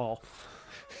name at all.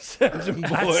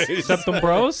 Boys. Septum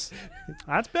Bros?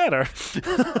 That's better.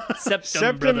 Septum,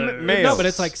 Septum brother. male. No, but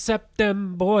it's like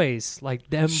Septum Boys. Like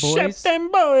them boys.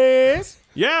 Septum boys.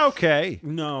 Yeah, okay.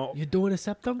 No, You doing a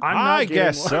septum? I'm not I getting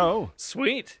guess one. so.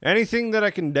 Sweet. Anything that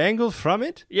I can dangle from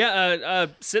it? Yeah.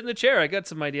 Sit in the chair. I got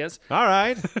some ideas. All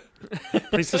right.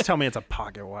 Please just tell me it's a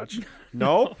pocket watch.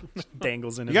 Nope.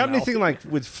 Dangles in You his got mouth. anything like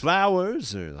with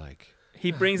flowers or like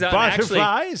He brings out and actually.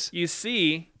 butterflies? You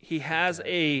see, he has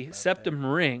a septum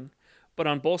ring, but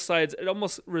on both sides, it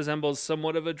almost resembles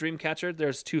somewhat of a dream catcher.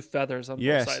 There's two feathers on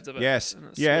Yes. both sides of it. Yes. and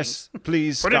it Yes.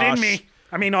 Please. Put it in Gosh. me.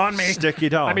 I mean, on me. Stick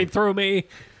it on. I mean, through me.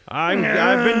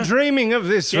 I've been dreaming of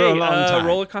this for a Okay, long time.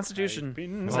 roll a Constitution.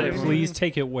 been Save. Please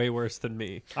take it way worse than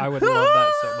me. I would love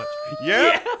that so much.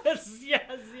 Yeah.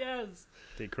 Yes.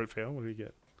 Did crit fail? What do you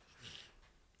get?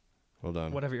 Hold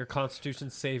on. Whatever your Constitution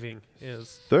saving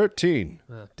is. 13.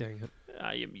 Oh, dang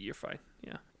it. You're fine.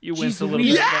 Yeah, you wince a little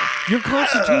Louise. bit. but- Your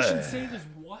Constitution save is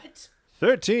what?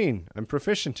 13. I'm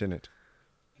proficient in it.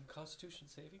 Constitution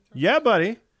saving? Yeah,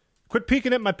 buddy. Quit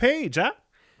peeking at my page, huh?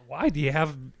 Why? Do you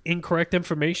have incorrect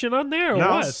information on there or No.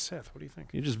 what? Seth, what do you think?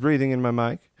 You're just breathing in my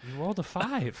mic. You rolled a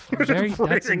 5. I'm very, that's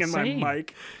Breathing in insane. my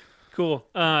mic. Cool.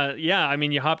 Yeah, I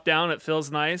mean, you hop down. It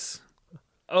feels nice.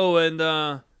 Oh,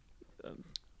 and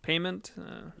payment.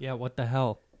 Yeah, what the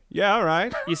hell? Yeah, all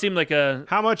right. You seem like a.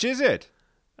 How much is it?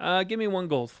 Give me 1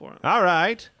 gold for it. All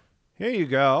right. Here you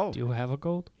go. Do you have a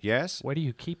gold? Yes. Where do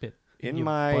you keep it? In your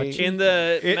my butt cheek? In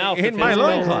the in, mouth. in if my it's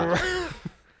loincloth.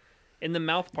 In the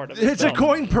mouth part of it. It's a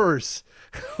coin purse.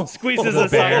 Squeezes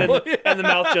aside, and the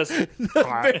mouth just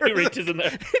he reaches in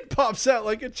there. It pops out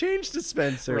like a change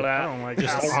dispenser. I don't like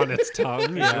Just this. on its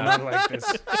tongue. I Yeah. don't like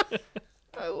this.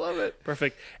 I love it.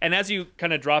 Perfect. And as you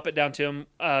kind of drop it down to him,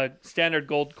 standard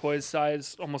gold coin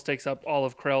size almost takes up all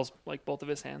of Krell's, like both of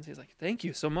his hands. He's like, "Thank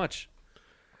you so much."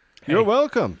 You're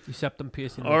welcome. You septum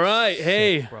piercing. All right, sick,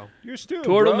 hey. bro. You're still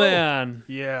Turtle bro. Man,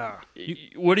 Yeah.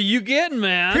 what are you getting,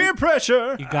 man? Peer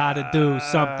pressure. You gotta do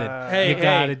something. Hey, you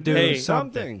gotta hey, do hey.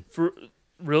 something. Something. For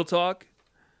real talk,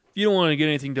 if you don't want to get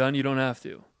anything done, you don't have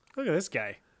to. Look at this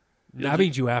guy. That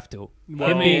means you have to. Well,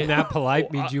 Him being that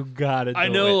polite means you gotta do I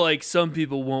know, it. like, some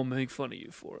people won't make fun of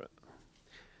you for it.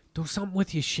 Do something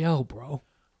with your shell, bro.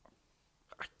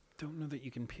 Don't know that you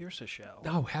can pierce a shell.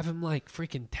 No, have him like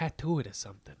freaking tattoo it or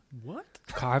something. What?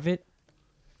 Carve it.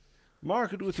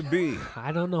 Mark it with a B.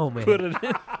 I don't know, man. Put it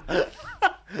in.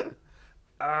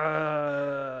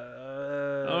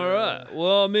 All right.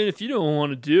 Well, I mean, if you don't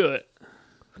want to do it,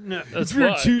 No, that's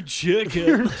fine. chicken.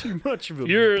 you're too much of a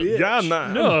You're- bitch. Yeah,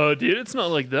 man. No, dude, it's not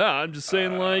like that. I'm just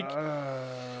saying, like,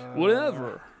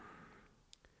 whatever.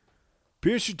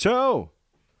 Pierce your toe.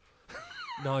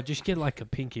 No, just get like a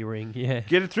pinky ring. Yeah.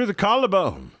 Get it through the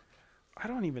collarbone. I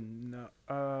don't even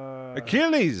know.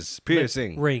 Achilles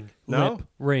piercing. Ring. No? Lip.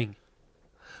 Ring.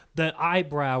 The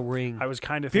eyebrow ring. I was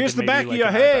kind of Pierce thinking the maybe back of like your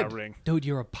an head. eyebrow ring. Dude,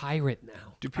 you're a pirate now.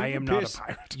 Do I people am pierce, not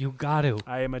a pirate. You got to.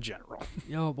 I am a general.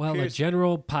 Yo, well, Pierce- a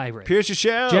general pirate. pierce your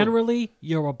shell. Generally,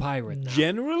 you're a pirate now.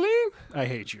 Generally, I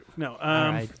hate you. No.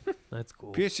 All right, that's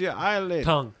cool. Pierce your eyelid.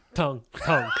 Tongue.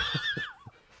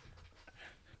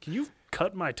 Can you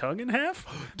cut my tongue in half?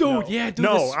 Dude, No. yeah, dude.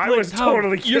 No, the I split was tongue.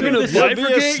 totally kidding. You're gonna That'd be a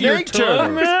bifurcate your snake turtle. tongue, I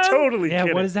man? was totally Yeah,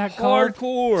 kidding. what is that called?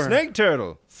 Hardcore. Snake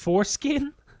turtle.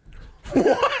 Foreskin?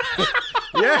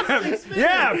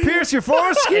 Yeah, pierce your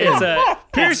foreskin. It's a,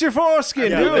 Pierce your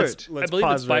foreskin. Yeah, Do let's- it. let's I believe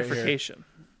it's pause right here. bifurcation.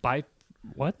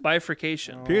 What?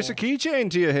 Bifurcation. Pierce a keychain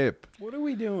to your hip. What are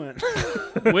we doing?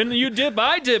 When you dip,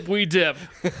 I dip, we dip.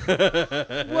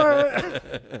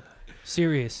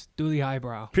 Serious. Do the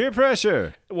eyebrow. Peer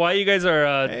pressure. While you guys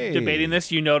are Hey. debating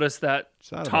this, you notice that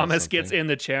It's not about Thomas gets something. in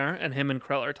the chair and him and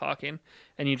Krell are talking,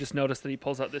 and you just notice that he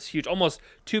pulls out this huge, almost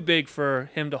too big for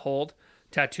him to hold,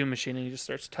 tattoo machine, and he just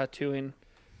starts tattooing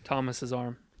Thomas's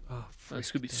arm. Oh,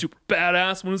 It's gonna be super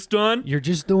badass when it's done. You're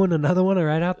just doing another one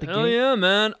right out the Hell gate? yeah,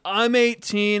 man! I'm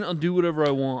 18. I'll do whatever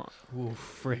I want. Ooh,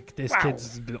 frick. This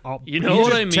kid's all You know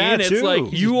what I just mean? It's tattoo. like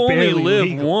He's you only barely live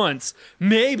legal. once,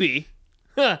 maybe.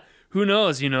 Who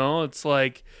knows? You know, it's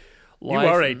like You life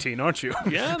are and- 18, aren't you?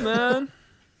 Yeah, man.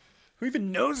 Who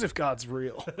even knows if God's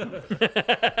real?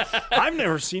 I've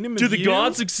never seen him. Do the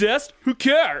gods exist? Who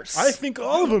cares? I think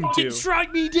all of them do.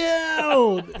 Strike me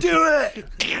down! Do it.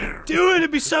 Do it.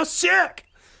 It'd be so sick.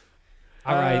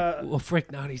 All right. Well,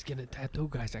 frick, now he's getting a tattoo,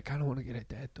 guys. I kind of want to get a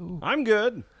tattoo. I'm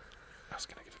good. I was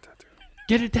gonna get a tattoo.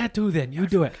 Get a tattoo then. You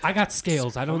do it. I got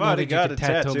scales. I don't I've know already that you got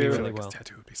can a tattoo me tattoo. really This well.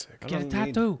 tattoo would be sick. I Get a don't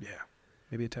need- tattoo. Yeah.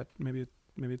 Maybe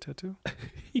a tattoo.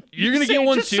 You're gonna get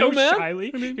one too, man.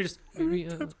 Shyly. You're just,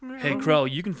 Hey, Krell,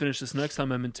 you can finish this next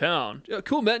time I'm in town. Yeah,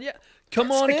 cool, man. Yeah,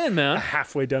 come on in, A man.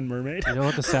 halfway done mermaid. You know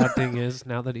what the sad thing is?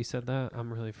 Now that he said that,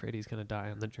 I'm really afraid he's gonna die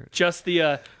on the journey. Just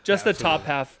the top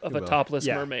half of a will. topless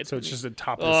Yeah. mermaid. So it's just a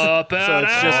topless. oh, So badass,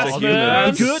 it's just a human.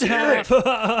 man. The good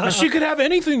half. She could have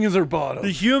anything as her bottom.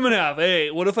 The human half.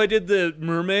 Hey, what if I did the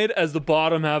mermaid as the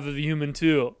bottom half of the human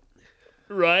too?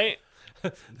 Right?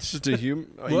 It's just a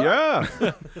human. Yeah.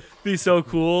 Be so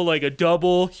cool, like a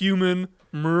double human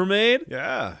mermaid.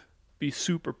 Yeah. Be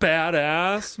super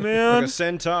badass, Like man. a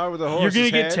centaur with a horse. You're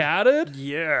gonna get tatted?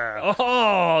 Yeah.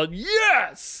 Oh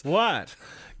yes! What?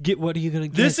 Get what are you gonna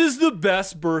get? This is the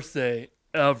best birthday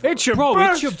ever. It's your Bro,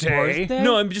 birthday. it's your birthday.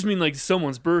 No, I just mean like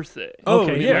someone's birthday.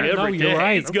 Okay, I mean, yeah, like no, every you're day,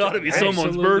 right. It's got to be Okay. someone's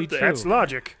Absolutely birthday. true. That's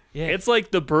logic. Yeah, It's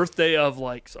like the birthday of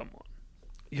like someone.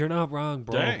 you're not wrong,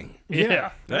 bro. Dang.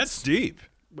 Yeah. That's deep.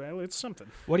 Well, it's something.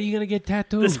 What are you gonna get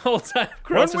tattooed? This whole time,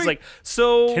 Cross When is we- like,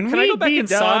 so Can can I we go back be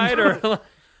inside done? or?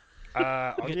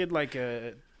 I'll get like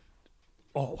a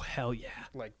Oh hell yeah!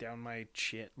 like down my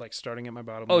chin, like starting at my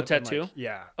bottom. Oh, lip and, tattoo? like,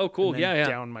 yeah. Oh, cool. And then Yeah, yeah.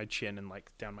 Down my chin and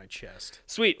like down my chest.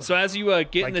 Sweet. So as you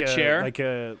get in the chair,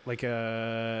 like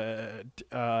a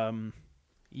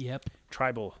Yep.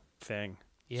 tribal thing.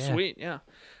 Yeah. sweet, yeah.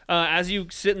 As you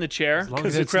sit in the chair, As long as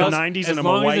 'Cause it's it's the not, 90s as and I'm a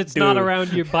long white as it's not dude.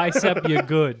 around your bicep, you're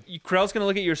good. Krell's gonna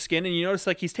look at your skin, and you notice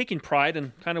like he's taking pride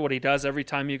in kind of what he does every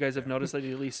time. You guys have noticed that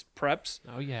he at least preps.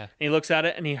 Oh yeah. And he looks at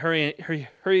it and he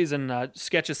hurries and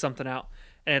sketches something out.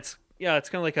 And it's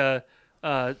kind of like a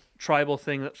tribal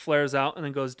thing that flares out and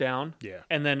then goes down. Yeah.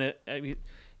 And then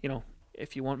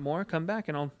if you want more, come back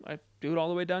and I do it all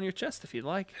the way down your chest if you'd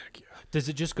like. Does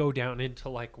it just go down into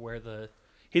like where the?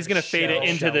 He's gonna fade it shell-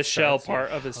 into shell the shell starts, part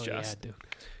of his Oh chest. yeah, dude.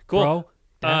 Cool. Bro,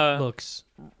 that Uh, looks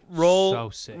roll so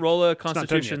sick. roll a not done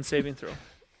Constitution yet. saving throw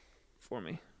for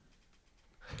me.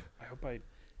 I hope I.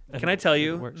 Can I tell It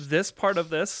you works. this part of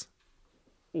this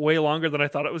way longer than I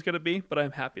thought it was gonna be, but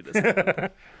I'm happy this happened.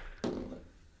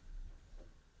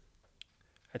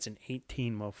 That's an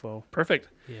 18, mofo. Perfect.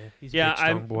 Yeah, he's Yeah, a big,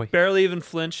 strong I boy. barely even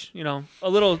flinch. You know, a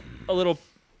little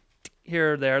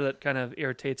here or there that kind of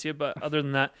irritates you, but other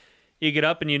than that, you get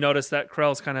up and you notice that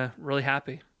Krell's kind of really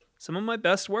happy. Some of my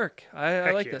best work.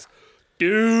 I like yeah. this,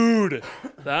 dude.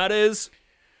 That is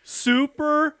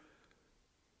super.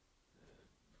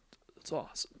 It's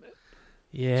awesome, man.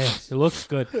 Yeah, it looks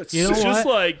good. You know It's what? just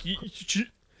like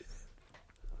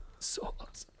so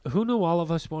awesome. Who knew all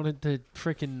of us wanted to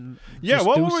freaking Yeah,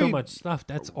 what do were so we- much stuff?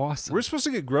 That's awesome. We're supposed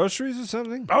to get groceries or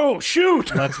something? Oh,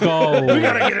 shoot! Let's go. We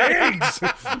gotta get eggs!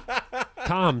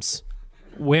 Tom's,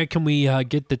 where can we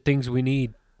get the things we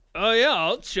need? Oh yeah,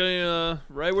 I'll show you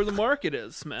right where the market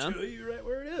is, man. Show you right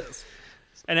where it is.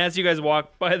 And as you guys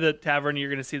walk by the tavern, you're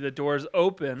gonna see the doors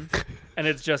open, and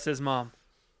it's just his mom.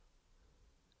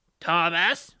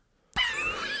 Thomas.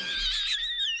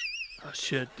 Oh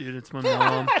shit, dude, it's my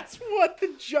mom. That's what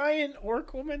the giant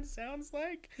orc woman sounds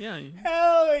like? Yeah.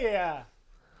 Hell yeah.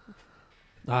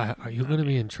 Are you gonna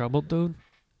be in trouble, dude?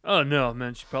 Oh no,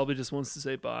 man. She probably just wants to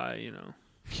say bye.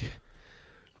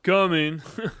 Coming.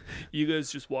 You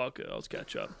guys just walk. I'll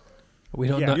catch up. We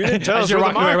don't Yeah. know. You didn't tell As us you're where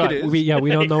the walking market around, is. we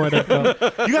don't know where to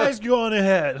go. You guys go on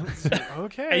ahead.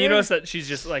 Okay. And you notice that she's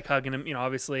just like hugging him.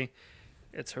 Obviously,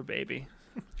 it's her baby.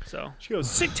 So She goes,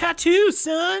 sick tattoo,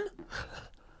 son.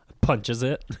 Punches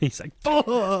it. He's like,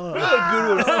 Oh,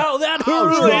 that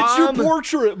It's your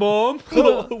portrait, Mom.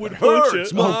 Would punch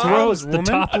it. oh, gross. The woman.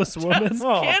 topless woman.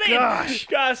 oh Kidding. gosh.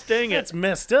 Gosh dang it. That's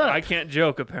messed up. I can't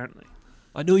joke, apparently.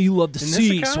 I know you love the this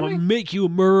sea, so economy? I make you a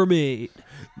mermaid.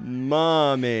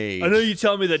 Mommy. I know you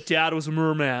tell me that Dad was a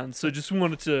merman, so just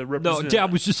wanted to No, represent.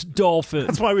 Dad was just a dolphin.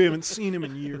 That's why we haven't seen him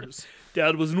in years.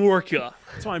 Dad was an orca.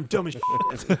 That's why I'm dumb as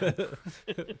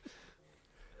shit.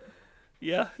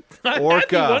 Yeah.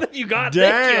 Orca. One of you got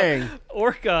Thank Dang. you.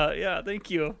 Orca. Yeah, thank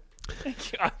you.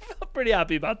 Thank you. I felt pretty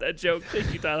happy about that joke.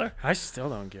 Thank you, Tyler. I still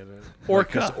don't get it.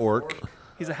 Orca. Orc.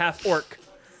 He's a half orc.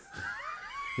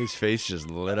 His face just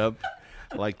lit up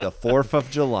like the 4th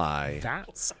of July.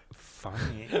 That's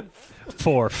funny.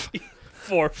 Fourth.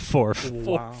 Fourth.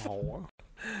 Wow.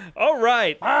 All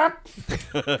right.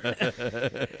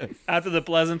 After the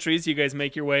pleasantries, you guys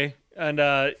make your way, and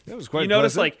That was quite you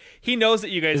notice, pleasant. he knows that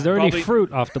you guys Is there probably any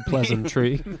fruit off the pleasant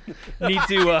tree? need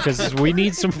to. Because we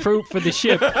need some fruit for the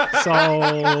ship.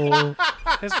 So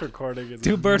This recording is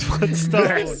two birds, one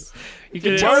stone. You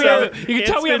can It's tell we so- haven't, you can it's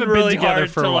tell we been haven't really been together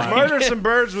hard for to, a while. like- Murder some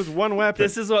birds with one weapon.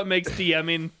 This is what makes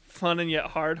DMing fun and yet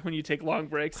hard when you take long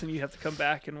breaks and you have to come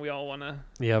back, and we all want to.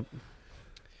 Yep.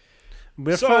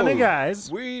 We're So, funny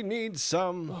guys. We need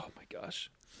some Oh my gosh.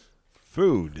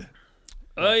 food.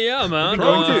 Yeah, man.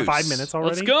 Going Produce. for 5 minutes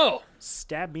already. Let's go.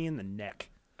 Stab me in the neck.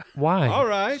 Why? All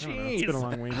right. I don't know, it's been a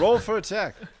long week. Roll for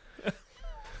attack.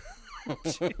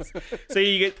 So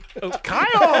you get. Oh,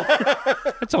 Kyle!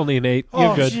 It's only an 8. You're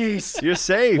Oh, good. jeez. You're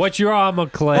safe. What's your armor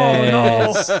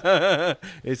class?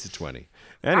 It's a 20.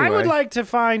 Anyway. I would like to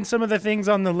find some of the things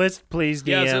on the list, please, DM.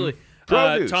 yeah, absolutely.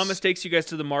 Produce. Thomas takes you guys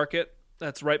to the market.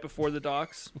 That's right before the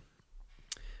docks.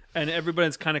 And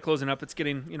everybody's kind of closing up. It's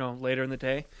getting, later in the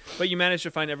day. But you managed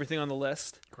to find everything on the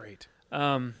list. Great.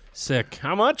 Sick.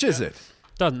 How much is it?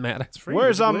 Doesn't matter.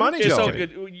 Where's our money It's all going?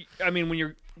 good. I mean,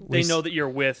 when they know that you're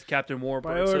with Captain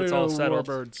Warbird, so it's all settled.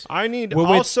 Warbirds. I need We're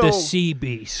also. with the sea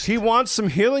beast. He wants some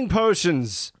healing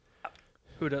potions.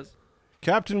 Who does?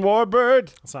 Captain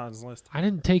Warbird. That's on his list. I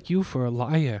didn't take you for a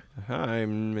liar.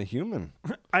 I'm a human.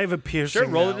 I have a piercing. Sure,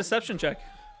 roll now. a deception check.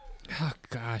 Oh,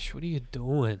 gosh. What are you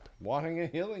doing? Wanting a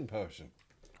healing potion.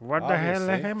 What the hell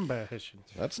Obviously. ambitions?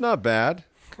 That's not bad.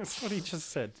 That's what he just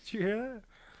said. Did you hear that?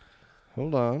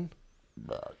 Hold on.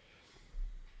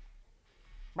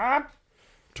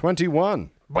 21.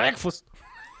 Breakfast.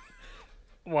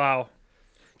 Wow.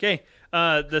 Okay.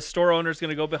 The store owner's going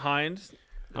to go behind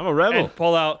I'm a rebel. and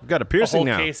pull out I've got a a piercing whole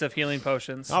now. case of healing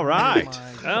potions. All right.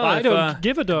 Well, I if, don't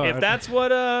give a darn. if that's what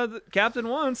the captain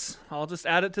wants, I'll just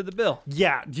add it to the bill.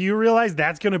 Yeah. Do you realize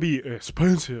that's going to be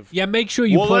expensive? Yeah, make sure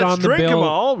you Well, put let's on the drink them bill.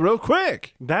 all real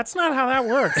quick. That's not how that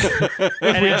works.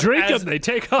 And We as- drink as- them, they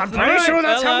take off. pretty sure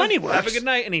that's how money Have a works. good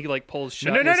night. And he pulls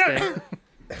shut No, no, this no, no.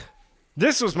 thing.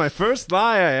 This was my first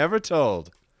lie I ever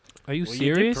told. Are you you did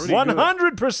serious? pretty good.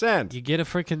 100%. You get a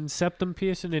freaking septum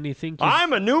piercing and you think you...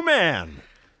 I'm a new man.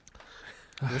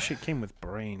 I wish it came with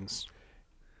brains.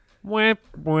 Whamp,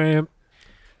 whamp.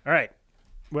 All right.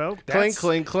 Well, Clink, that's-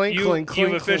 clink, clink, You, clink,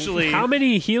 clink. you've officially. How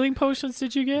many healing potions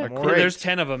did you get? Crate. There's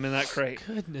 10 of them in that crate.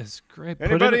 Goodness, great.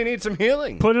 Anybody need some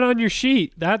healing? Put it on your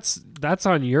sheet. That's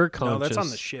on your No, conscience. that's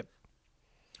on the ship.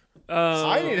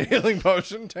 I need a healing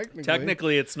potion, technically.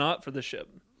 Technically, it's not for the ship.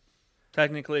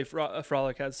 Technically,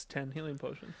 Frolic has 10 healing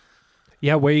potions.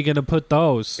 Yeah, where are you gonna put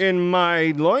those? In my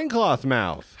loincloth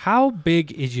mouth. How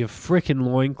big is your freaking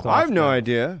loincloth? I have no now?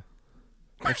 idea.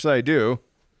 Actually, I do.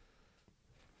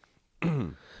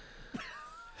 I'm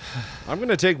going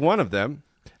to take one of them.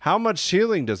 How much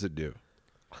healing does it do?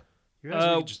 You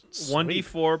guys could just sleep.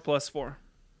 1d4 plus 4.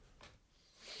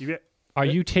 You get Are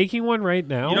you taking one right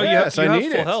now? You know, yes, you I have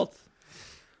need full it. health.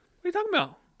 What are you talking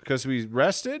about? Because we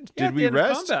rested? Yeah, Did at the we end of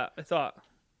rest? combat, I thought.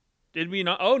 Did we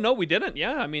not? Oh, no, we didn't.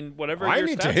 Yeah, I mean, whatever I your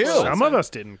need to stats heal. were last some of time. us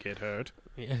didn't get hurt.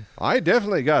 Yeah. I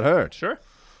definitely got hurt. Sure.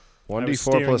 I was 1d4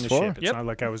 steering plus the 4? ship. It's Yep. not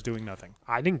like I was doing nothing.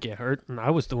 I didn't get hurt, and I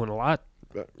was doing a lot.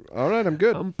 All right, I'm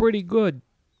good. I'm pretty good.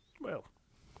 Well,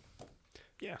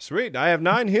 Sweet. I have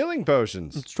 9 healing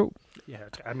potions. It's true. yeah.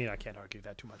 I mean, I can't argue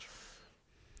that too much.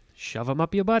 Shove them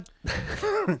up your butt.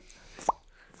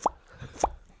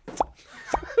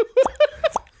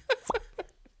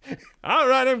 All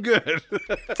right, I'm good.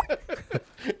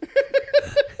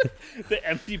 The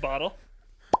empty bottle.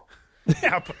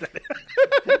 Yeah, I'll put that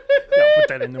in. No, put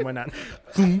that in there. Why not?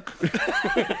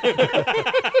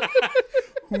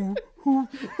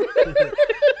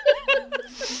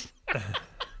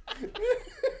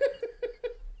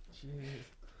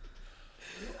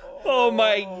 Oh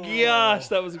my gosh,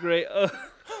 that was great.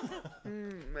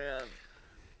 Man.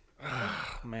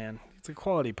 Man, it's a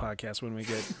quality podcast when we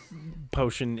get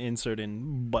potion insert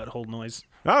in butthole noise.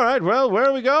 All right, well, where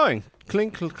are we going?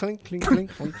 Clink, clink, clink, clink,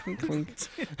 clink, clink, clink.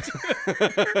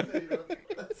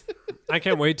 I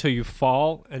can't wait till you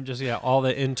fall and just all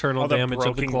the internal All the damage of the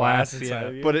broken glass. glass inside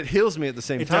of you. But it heals me at the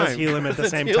same It time. does heal him at the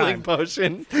It's same healing time.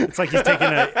 potion. It's like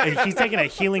he's taking a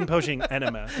healing potion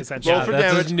enema, essentially. Roll for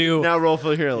that's his damage. new- Now roll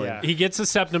for healing. Yeah. He gets a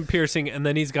septum piercing, and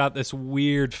then he's got this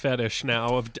weird fetish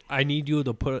now of I need you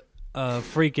to put a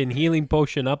freaking healing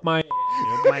potion up my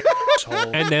My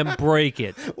asshole. and then break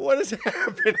it. What is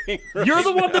happening? You're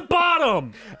the one that bought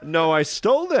him. No, I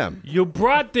stole them. You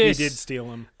brought He this. did steal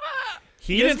him.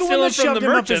 He You is didn't the steal one him that from shoved the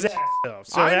him up his merchant. ass, though.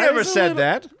 So I that never is a said little-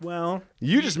 that. Well,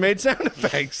 You just made sound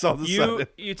effects all of a sudden.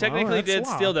 You technically that's did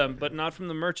law. steal them, but not from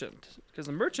the merchant, because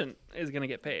the merchant is going to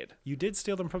get paid. you did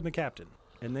steal them from the captain,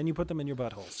 and then you put them in your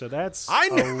butthole. So that's I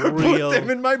a never real, put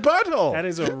them in my butthole. That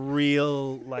is a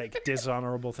real, like,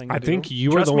 dishonorable thing to I do. think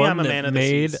you were Trust the me, one I'm a man that of the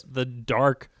made seas. the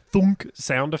dark thunk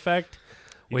sound effect,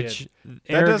 You which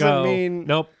That doesn't ergo- mean-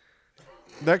 nope.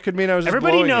 That could mean I was just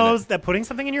Everybody blowing in knows it. that putting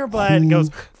something in your butt goes.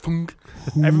 Funk.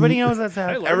 Everybody knows that's how.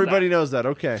 Everybody knows that.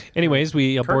 Okay. Anyways,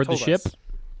 we aboard the told ship. us.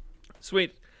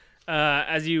 Sweet.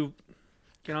 As you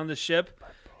get on the ship,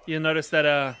 you'll notice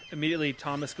that immediately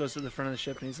Thomas goes to the front of the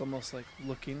ship, and he's almost like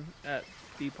looking at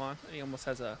Deepon. And he almost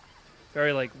has a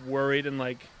very like worried and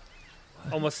like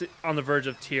almost on the verge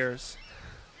of tears.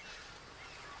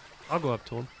 I'll go up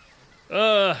to him.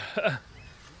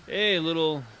 Hey,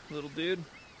 little dude.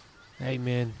 Hey,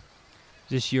 man, is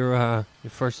this your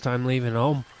first time leaving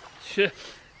home? Shit.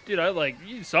 Dude,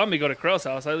 you saw me go to Krell's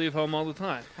house. I leave home all the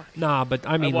time. Nah, but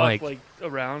I mean, I walk like,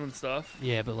 around and stuff.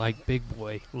 yeah, but like big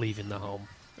boy leaving the home.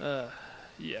 Yeah,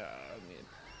 I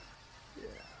mean,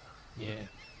 Yeah.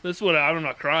 this is what I'm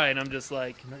not crying. I'm just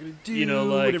like, I'm not gonna do You know,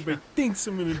 what like- everybody thinks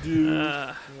I'm gonna do.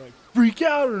 uh, Like, freak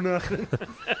out or nothing.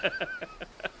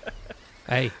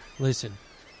 Hey, listen.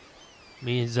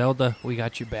 Me and Zelda, we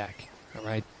got you back. All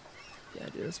right? yeah,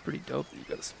 dude, that's pretty dope that you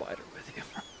got a spider with you.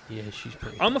 Yeah, she's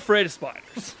pretty. I'm afraid of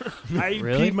spiders, I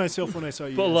Really? peed myself when I saw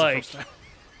you. but guys the like, first time.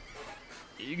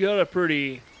 you got a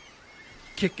pretty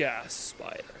kick-ass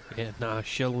spider. Yeah, nah,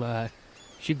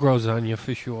 she grows on you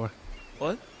for sure.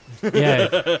 What? Yeah,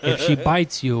 if she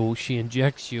bites you, she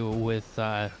injects you with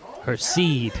her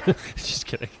seed. Just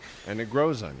kidding. And it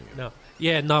grows on you. No.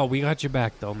 Yeah, no, we got your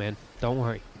back though, man. Don't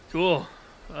worry. Cool.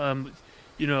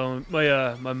 You know,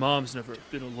 my mom's never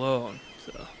been alone,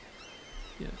 so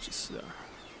yeah, just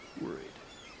worried.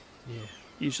 Yeah.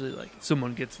 Usually, like, if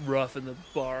someone gets rough in the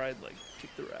bar, I'd like kick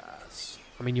their ass.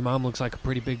 I mean, your mom looks like a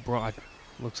pretty big broad.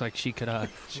 Looks like she could What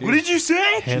did you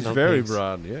say? She's handle very things.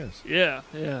 broad, yes. Yeah,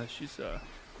 she's a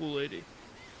cool lady.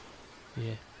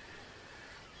 Yeah.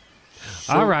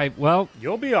 All right. Well,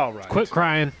 You'll be all right. quit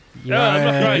crying. No, I'm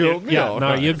not crying. You'll be Yeah, all no,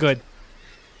 right. you're good.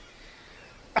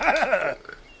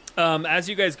 As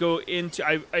you guys go into,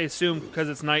 I assume because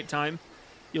it's nighttime,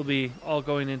 you'll be all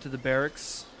going into the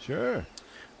barracks. Sure.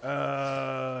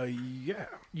 Yeah.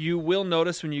 You will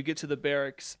notice when you get to the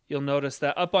barracks, you'll notice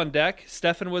that up on deck,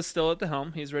 Stefan was still at the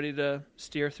helm. He's ready to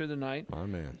steer through the night. My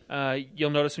man.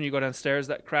 You'll notice when you go downstairs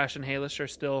that Crash and Halish are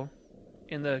still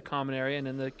in the common area and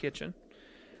in the kitchen.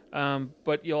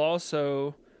 But you'll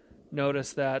also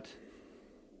notice that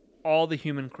all the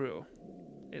human crew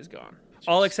is gone.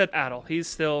 All except Adel. He's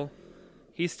still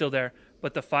there,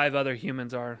 but the 5 other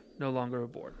humans are no longer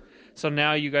aboard. So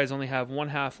now you guys only have 1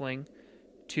 halfling,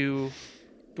 2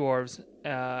 dwarves,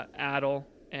 Adel,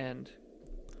 and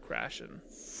Crash and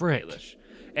Frick. Halish.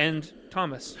 And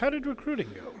Thomas. How did recruiting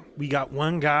go? We got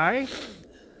 1 guy.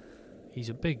 He's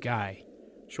a big guy.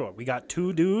 Sure. We got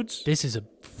 2 dudes. This is a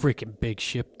freaking big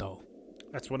ship, though.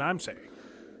 That's what I'm saying.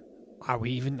 Are we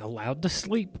even allowed to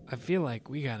sleep? I feel like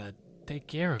we gotta take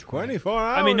care of 24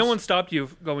 hours. I mean, no one stopped you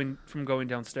from going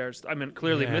downstairs. I mean,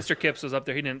 clearly, Yeah. Mr. Kipps was up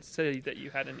there. He didn't say that you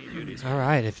had any duties. All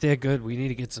right, if they're good, we need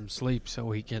to get some sleep so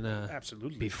we can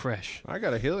Absolutely. be fresh. I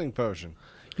got a healing potion.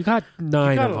 You got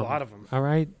 9 You got of a them. lot of them. All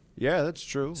right. Yeah, that's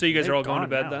true. So you guys are all They're going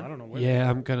to gone bed now. I then? don't know where. Yeah,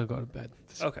 I'm gonna go to bed.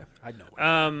 Okay. I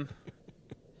know.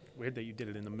 Weird that you did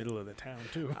it in the middle of the town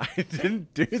too. I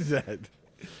didn't do that.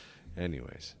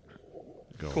 Anyways.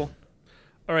 Go Cool. on.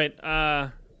 All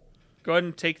right. Go ahead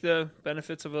and take the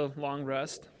benefits of a long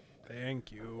rest.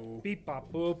 Thank you. Beep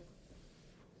bop boop.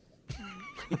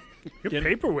 Your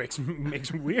paperwork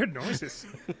makes weird noises.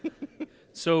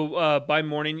 So by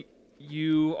morning,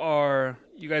 You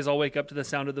guys all wake up to the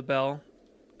sound of the bell.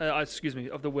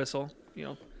 Of the whistle.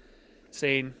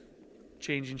 Saying,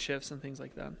 changing shifts and things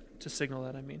like that to signal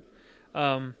that. I mean,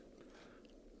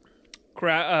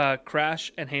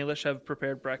 Crash and Halish have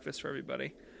prepared breakfast for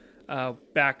everybody.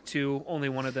 Back to only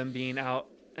one of them being out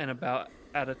and about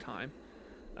at a time.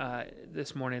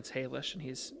 This morning it's Halish, and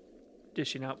he's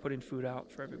dishing out, putting food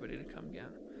out for everybody to come get.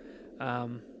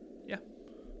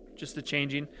 Just the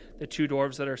changing. The 2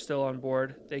 dwarves that are still on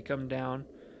board, they come down,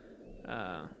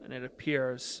 and it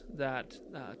appears that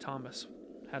Thomas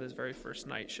had his very first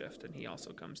night shift, and he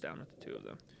also comes down with the 2 of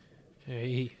them.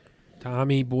 Hey,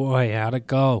 Tommy boy, how'd it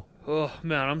go? Oh,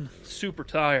 man, I'm super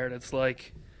tired. It's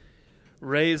like,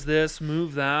 raise this,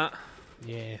 move that.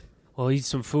 Yeah. Well, eat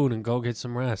some food and go get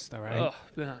some rest, all right? Oh,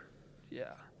 man.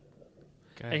 Yeah.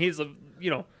 Okay. And he's,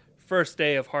 first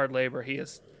day of hard labor, he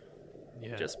is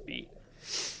just beat.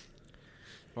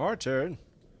 Our turn.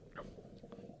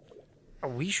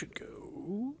 We should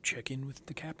go check in with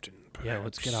the captain. Perhaps. Yeah,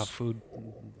 let's get our food.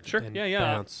 Sure, and yeah.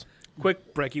 bounce.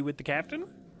 Quick, Brekkie with the captain?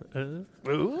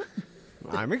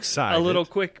 I'm excited. a little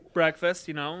quick breakfast,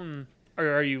 and, or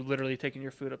are you literally taking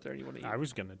your food up there and you want to eat? I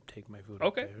was going to take my food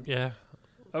Okay. up there. Yeah.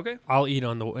 Okay. I'll eat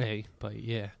on the way, but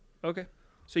yeah. Okay.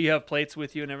 So you have plates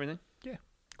with you and everything? Yeah.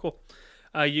 Cool.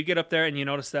 You get up there and you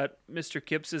notice that Mr.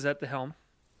 Kipps is at the helm.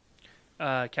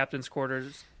 Captain's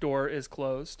quarters door is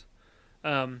closed.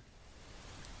 And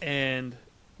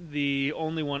the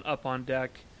only one up on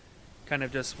deck, kind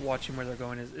of just watching where they're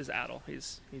going, is Adel.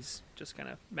 He's just kind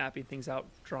of mapping things out,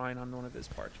 drawing on one of his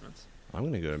parchments. I'm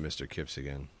going to go to Mr. Kipps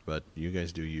again, but you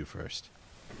guys do you first.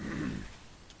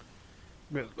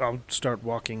 I'll start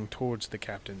walking towards the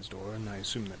captain's door, and I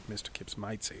assume that Mr. Kipps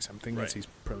might say something, Right. as he's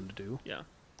prone to do. Yeah.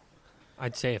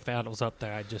 I'd say if Adel's up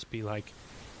there, I'd just be like,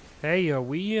 "Hey, are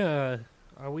we on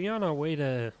our way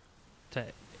to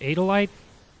Adelaide?"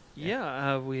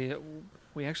 Yeah, we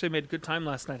actually made good time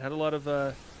last night. Had a lot of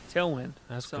tailwind.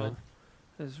 That's so good.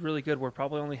 It was really good. We're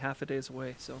probably only half a day's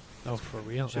away, so Oh, for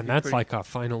real? Should And be that's pretty- like our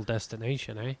final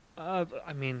destination, eh?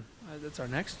 I mean, that's our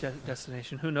next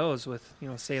destination. Who knows with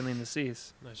sailing the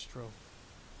seas? That's true.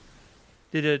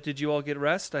 Did you all get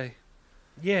rest?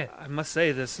 Yeah. I must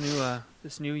say this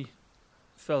new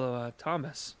fellow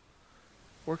Thomas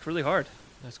worked really hard.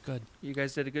 That's good. You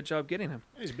guys did a good job getting him.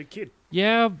 He's a big kid.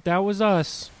 Yeah, that was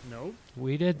us. No,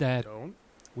 We did that. don't.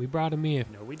 We brought him here.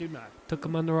 No, we do not. Took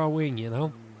him under our wing,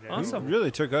 No. Awesome. He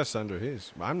really took us under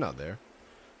his. I'm not there.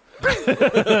 He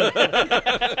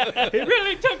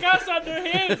really took us under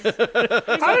his. I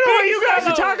don't know what you guys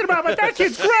are talking about, but that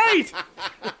kid's great!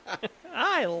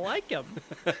 I like him.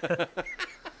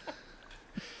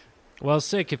 Well,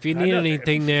 Sick, if you need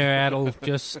anything there, Adel,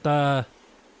 just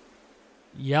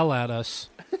yell at us.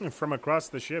 From across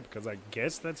the ship, because I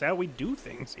guess that's how we do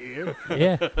things here.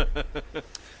 Yeah.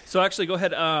 So actually, go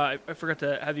ahead. I forgot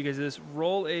to have you guys do this.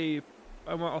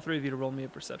 I want all 3 of you to roll me a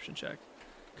perception check.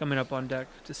 Coming up on deck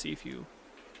to see if you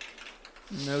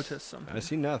notice something. I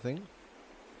see nothing.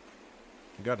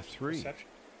 I got a 3. Perception.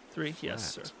 3?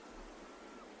 Yes, Flat. sir.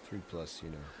 3 plus,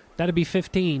 That'd be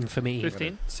 15 for me.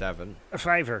 15? 7. A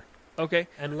 5-er. Okay.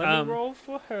 And let me roll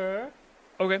for her.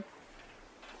 Okay. You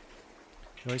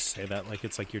always say that like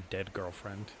it's like your dead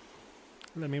girlfriend.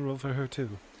 Let me roll for her,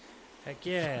 too. Heck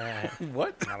yeah.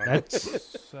 What?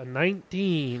 That's a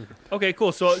 19. Okay,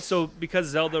 cool. So because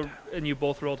Zelda and you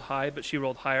both rolled high, but she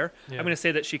rolled higher, Yeah. I'm going to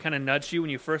say that she kind of nudged you when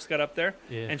you first got up there.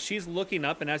 Yeah. And she's looking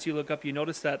up, and as you look up, you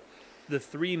notice that the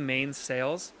 3 main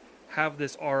sails have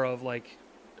this aura of like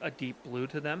a deep blue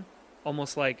to them,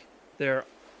 almost like they're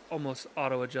almost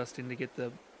auto-adjusting to get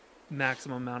the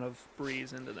maximum amount of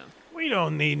breeze into them. We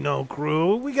don't need no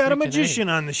crew. We got a Freaking magician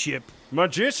on the ship.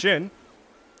 Magician?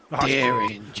 All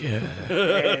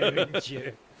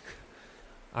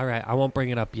right, I won't bring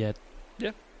it up yet.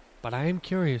 Yeah. But I am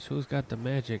curious who's got the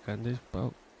magic on this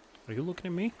boat. Are you looking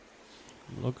at me?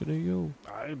 I'm looking at you.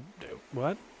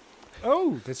 What?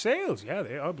 Oh, the sails. Yeah,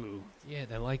 they are blue. Yeah,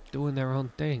 they like doing their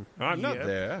own thing. I'm not Yep.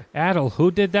 there. Adel, who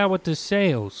did that with the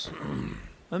sails?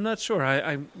 I'm not sure.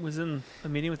 I was in a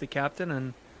meeting with the captain,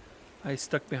 and I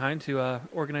stuck behind to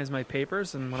organize my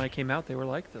papers, and when I came out, they were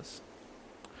like this.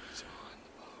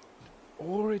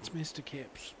 Or it's Mr.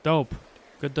 Kipps. Dope.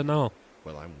 Good to know.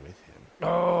 Well, I'm with him.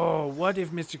 Oh, what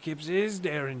if Mr. Kipps is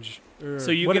Derringer?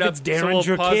 So you what get if up. it's So Derringer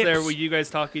we'll pause Kipps? there with you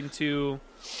guys talking to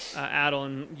Adel,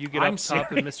 and you get I'm up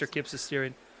top, and Mr. Kipps is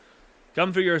steering.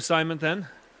 Come for your assignment, then.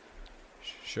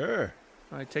 Sure.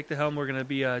 All right, take the helm. We're going to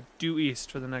be due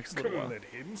east for the next little Come on, while. let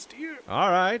him steer.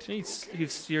 All right. He's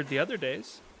steered the other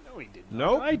days. No, he didn't.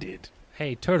 Nope. I did.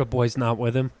 Hey, Turtle Boy's not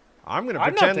with him. I'm going to I'm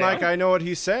not pretend there. like I know what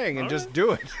he's saying and just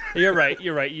do it. You're right.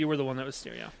 You're right. You were the one that was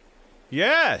steering. Yeah.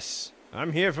 Yes,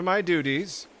 I'm here for my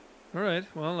duties. All right.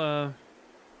 Well, by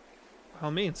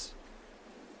all means.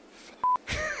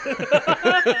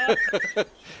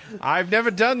 I've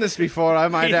never done this before, I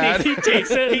might add. He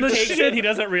takes it. He takes it. He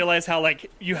doesn't realize how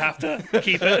you have to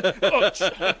keep it.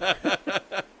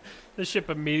 The ship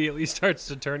immediately starts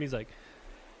to turn. He's like,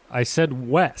 I said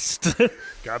west.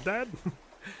 Got that?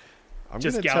 I'm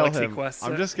Just gonna Galaxy tell him, Quest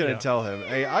I'm it. just gonna Yeah. tell him,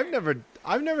 hey, I've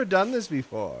never done this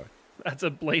before. That's a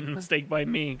blatant mistake by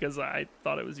me because I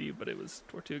thought it was you, but it was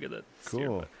Tortuga that steered.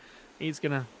 Cool. But he's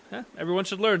gonna. Everyone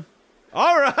should learn.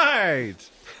 All right,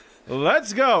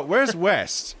 let's go. Where's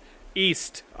West?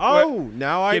 East. Oh,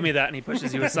 now I Give me that, and he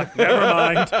pushes you aside. Never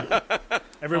mind.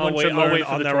 Everyone I'll should wait learn for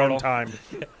on the their turtle. own time.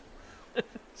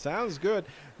 Sounds good.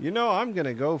 You know, I'm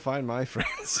gonna go find my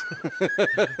friends. I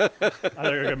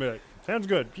thought you were gonna be like, sounds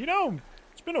good. You know,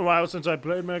 it's been a while since I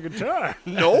played my guitar.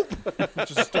 Nope.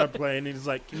 Just start playing. And he's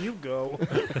like, can you go?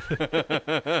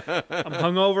 I'm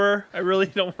hungover. I really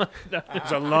don't want that It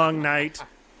was a long night.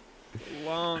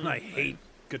 long. And I hate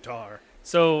guitar.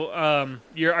 So,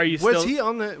 are you still? Was he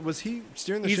on the? Was he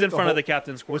steering the He's ship? in front of whole, the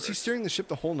captain's quarters. Was he steering the ship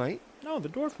the whole night? No, the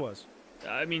dwarf was.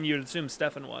 I mean, you'd assume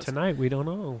Stefan was. Tonight, we don't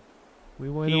know. We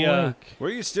went He, awake. Were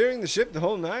you steering the ship the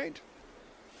whole night?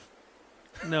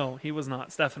 No, he was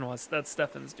not. Stefan was. That's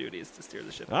Stefan's duty is to steer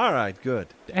the ship. All right, good.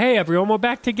 Hey, everyone, we're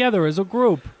back together as a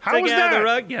group. How was Together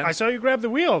that? again. I saw you grab the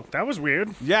wheel. That was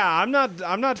weird. Yeah, I'm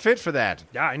not fit for that.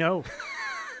 Yeah, I know.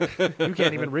 You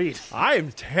can't even read. I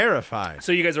am terrified.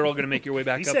 So you guys are all going to make your way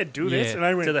back He up said, "Do this," Yeah. and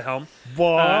I went, to the helm.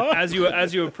 "What?" As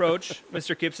you approach,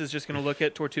 Mr. Kipps is just going to look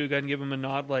at Tortuga and give him a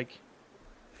nod, like,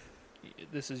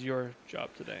 "This is your job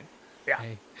today."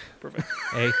 Hey, Perfect.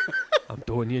 hey, I'm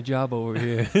doing your job over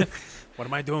here. What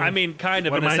am I doing? I mean, kind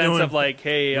of What in am a I sense doing? of like,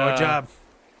 hey, Your job.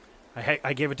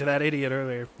 I gave it to that idiot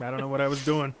earlier. I don't know what I was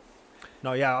doing.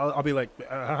 No, yeah, I'll be like,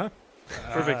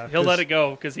 Perfect. He'll let it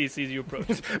go because he sees you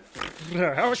approach.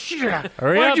 Oh shit!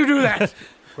 Hurry Why'd up. you do that?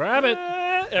 Grab it.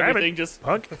 Everything just.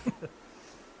 Punk.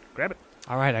 Grab it.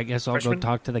 All right, I guess I'll Freshman? go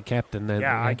talk to the captain then.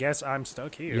 Yeah, I guess I'm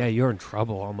stuck here. Yeah, you're in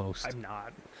trouble almost. I'm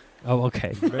not. Oh,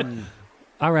 okay.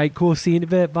 All right, cool. See you in a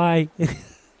bit. Bye.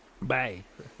 Bye.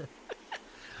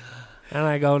 And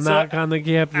I go So, knock on the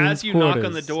captain's As you knock on the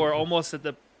quarters. door, almost at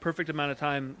the perfect amount of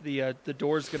time, the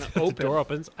door's going to The open. door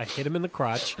opens. I hit him in the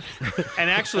crotch. And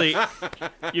actually,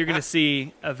 you're going to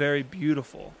see a very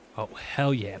beautiful Oh,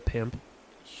 hell yeah, pimp.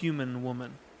 human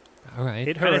woman. All right.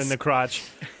 Hit her And in it's- the crotch.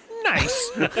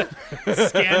 Nice.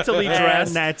 Scantily And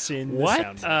dressed. that's in What?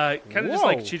 the sound. Kind of just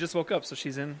like Whoa. she just woke up, so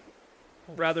she's in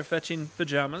rather fetching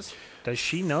pajamas. Does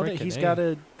she know that Frickin' he's A. got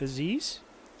a disease?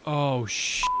 Oh,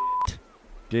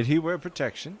 Did he wear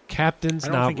protection? Captain's I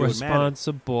don't not think it would matter.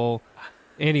 responsible.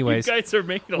 Anyways, You guys are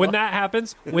making a when lot. that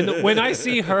happens, when I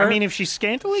see her, I mean, if she's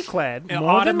scantily clad, more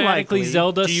automatically than likely,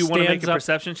 Zelda Do you want to make stands a up.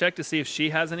 perception check to see if she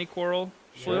has any coral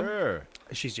flu? Sure.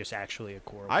 she's just actually a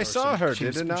coral. I saw person. her,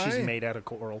 She's- didn't I? She's made out of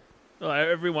coral.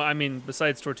 Everyone, I mean,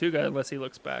 besides Tortuga, unless he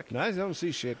looks back. I don't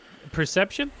see shit.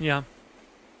 Perception Yeah.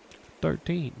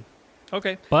 13,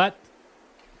 Okay. but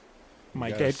My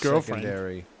Got dead a girlfriend.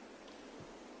 secondary.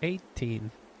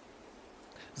 18.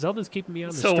 Zelda's keeping me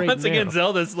on the So straight once and again, narrow.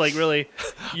 Zelda's like really.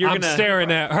 You're I'm gonna.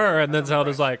 staring at her, and then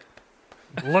Zelda's like,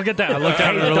 "Look at that!" I look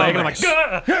down at her leg, and I'm like,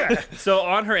 "Gah!" So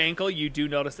on her ankle, you do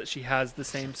notice that she has the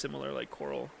same similar like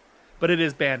coral, but it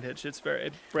is bandaged. It's very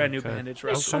brand new Okay. bandage.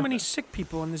 There's so Right? many sick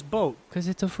people on this boat. "Cause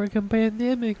it's a freaking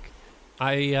pandemic."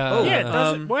 I Yeah,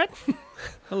 does it? What?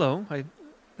 Hello, I've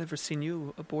never seen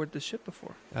you aboard the ship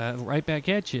before. right back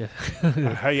at you.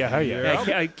 Hiya, hiya.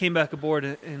 Yeah, I came back aboard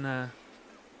in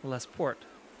Lesport.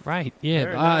 Right? Yeah.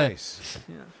 Very nice.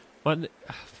 Yeah. But,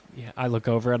 yeah, I look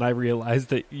over and I realize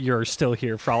that you're still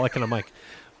here, Frolic, and I'm like,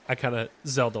 I kind of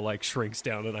Zelda like shrinks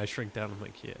down, and I shrink down. I'm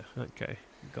like, yeah, okay,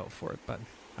 go for it, bud.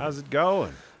 How's it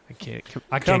going? I can't.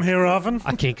 I Come can't. here often?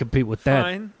 I can't compete with that.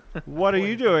 Fine. What are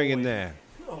you doing in there?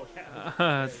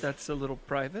 That's a little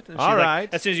private. And All she, like, right.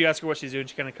 as soon as you ask her what she's doing,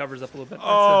 she kind of covers up a little bit. That's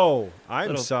Oh, I'm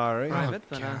little sorry. private, Oh,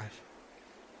 but gosh.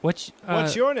 What's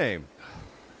What's your name?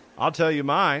 I'll tell you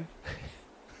mine.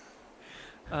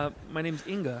 my name's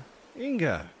Inga.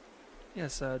 Inga.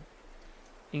 Yes,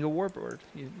 Inga Warbird.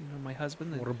 You know my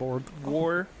husband. The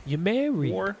Waterboard. You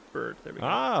married? Warbird. There we go.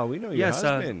 Ah, we know your yes,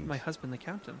 husband. my husband, the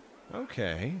captain.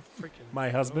 Okay. My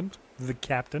husband, the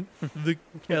captain.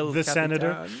 The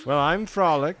senator. Well, I'm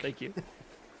Frolic. Thank you.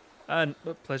 A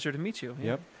pleasure to meet you. Yeah.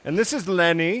 Yep. And this is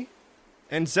Lenny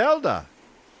and Zelda.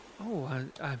 Oh,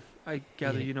 I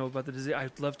gather Yeah. you know about the disease.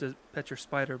 I'd love to pet your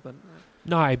spider, but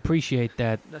No, I appreciate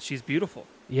that. she's beautiful.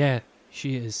 Yeah,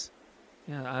 she is.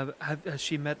 Yeah, has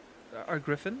she met our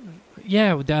griffin?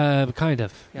 Yeah, kind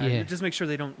of. Yeah. Just make sure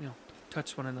they don't,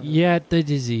 touch one another. Yeah, the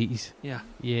disease. Yeah.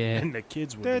 Yeah. And the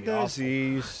kids would The be awful.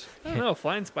 disease. I don't know.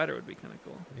 Flying spider would be kind of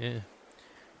cool. Yeah.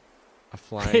 A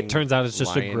flying. It turns out it's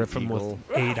just a lion griffin eagle.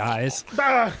 with 8 eyes.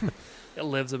 It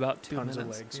lives about 2 Tons of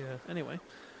minutes. legs. Yeah. Anyway.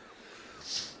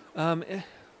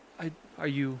 Are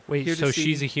you Wait, here so to see...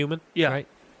 she's a human? Yeah. Right?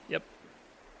 Yep.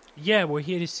 Yeah, we're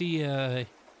here to see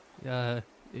the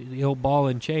old ball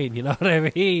and chain, you know what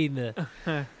I mean?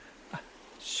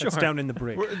 Sure. That's down in the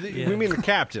brig. Yeah. We mean the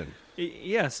captain.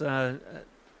 Yes.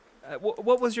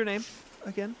 What was your name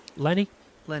again? Lenny?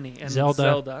 Lenny and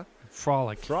Zelda.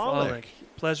 Frolic. Frolic.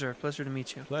 Pleasure to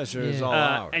meet you. Pleasure is Yeah. all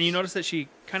ours. And you notice that she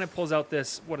kind of pulls out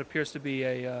this what appears to be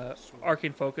a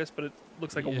arcane focus, but it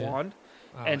looks like a Yeah. wand,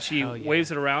 Oh, and she hell yeah. waves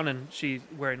it around, and she's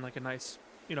wearing like a nice,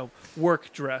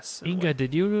 work dress. and Inga,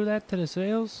 did you do that to the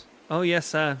sails? Oh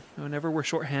yes, whenever we're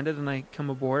short-handed and I come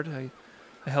aboard,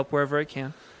 I help wherever I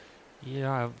can.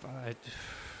 Yeah,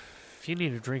 if you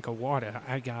need a drink of water,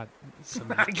 I got some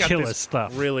got Killer this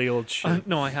stuff. Really old shit.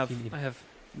 No, I have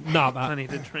No, plenty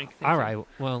to drink. thank all you. right.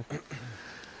 Well,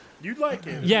 You'd like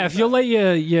it. yeah. If you'll let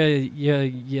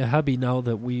your hubby know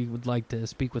that we would like to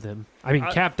speak with him. I mean,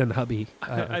 I- Captain Hubby.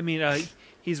 I mean,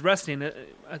 he's resting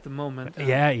at the moment.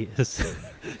 Yeah, he is.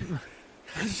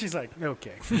 She's like,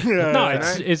 okay. No,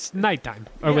 it's nighttime.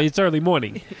 Or Yeah. it's early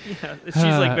morning. Yeah, she's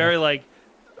like very like,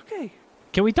 okay,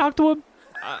 Can we talk to him?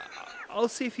 I'll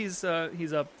see if he's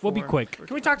up. We'll be for- quick. for-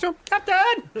 Can we talk to him?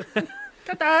 Captain!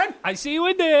 Captain! I see you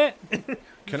in there.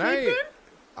 Can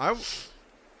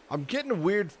I'm getting a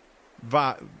weird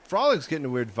vibe. Frolic's getting a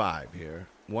weird vibe here.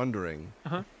 Wondering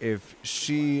Uh-huh. if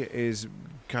she is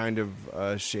kind of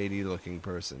a shady-looking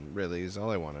person. Really, is all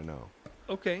I want to know.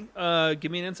 Okay,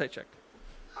 give me an insight check.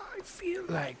 I feel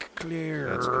like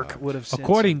That's Clerk cocked. would have said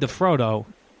According to Frodo,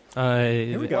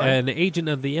 we go. an agent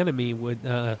of the enemy would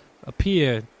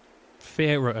appear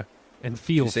fairer and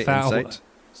feel Did you say fouler. insight?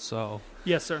 So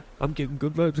Yes, sir. I'm getting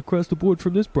good vibes across the board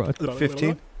from this broad.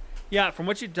 15? Yeah, from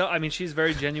what you tell, I mean, she's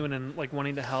very genuine and like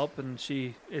wanting to help, and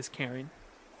she is caring.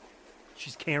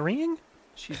 She's carrying?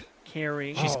 She's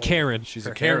caring. She's Oh. Karen. She's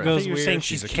Her a hair Karen. goes you were weird. saying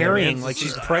She's she's a carrying, Karen. like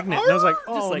she's pregnant. And I was like,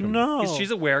 oh, Just like, no.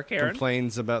 She's aware, Karen.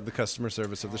 Complains about the customer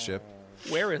service of the ship.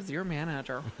 Where is your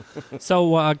manager?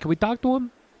 So can we talk to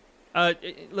him? Let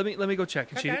me go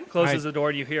check. And she closes Alright. the door,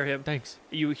 and you hear him. Thanks,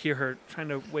 You hear her trying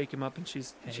to wake him up, and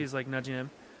she's Hey. like nudging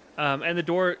him. And the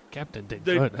door Captain. Did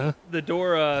The- good, huh? the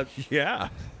door Yeah.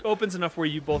 opens enough where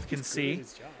you both can see,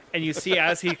 and you see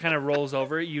as he kind of rolls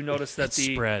over, you notice that It's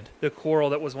spread. the coral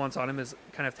that was once on him is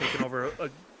kind of taken over a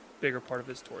bigger part of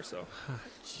his torso,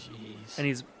 Jeez. and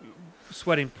he's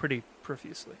sweating pretty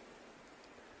profusely.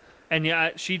 And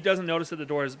yeah, she doesn't notice that the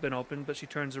door has been opened, but she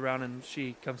turns around and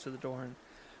she comes to the door,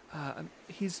 and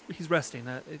he's resting.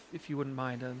 If you wouldn't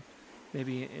mind,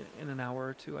 maybe in an hour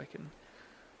or two I can.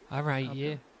 All right, Okay.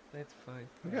 yeah, that's fine.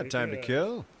 We got time to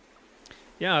kill.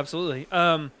 Yeah, absolutely.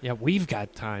 Yeah, we've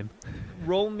got time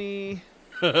Roll me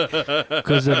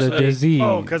because of the disease.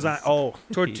 Oh, because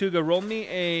Tortuga. Roll me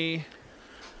a.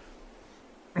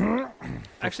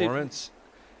 Actually, Performance.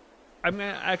 I'm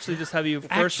gonna actually just have you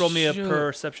first roll me a Actually-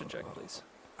 perception check, please.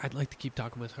 I'd like to keep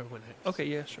talking with her when I. Okay,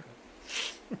 yeah, sure.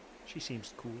 she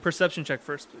seems cool. Perception check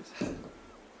first, please.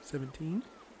 17?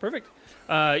 Perfect.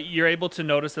 You're able to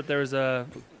notice that there's a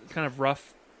kind of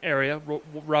rough area,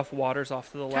 rough waters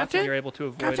off to the left, Captain? and you're able to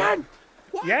avoid Captain!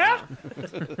 Yeah?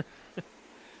 it.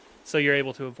 So you're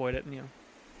able to avoid it, and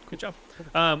good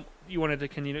job. You wanted to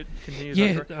continue.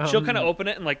 Yeah, talking to her? She'll kind of open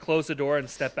it and like close the door and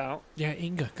step out. Yeah,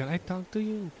 Inga, can I talk to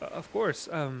you? Of course.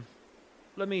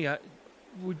 Let me.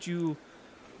 Would you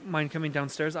mind coming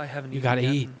downstairs? I haven't. You eaten gotta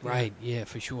yet, eat, and, yeah, right? Yeah,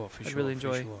 for sure, for I sure. really for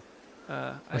enjoy-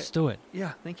 sure. Let's do it.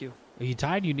 yeah. Thank you. Are you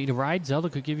tired? You need a ride? Zelda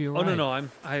could give you a Oh ride. no,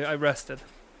 I rested.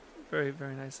 Very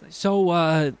very nice. Thanks.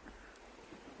 So,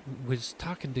 was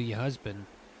talking to your husband,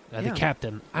 the Yeah.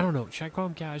 captain. I don't know. Should I call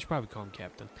him captain? I should probably call him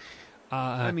captain.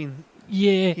 I mean,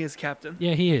 Yeah, he is captain.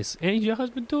 yeah, he is, and he's your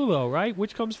husband too, though, right?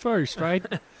 Which comes first, right?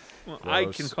 Well, I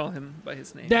Gross. can call him by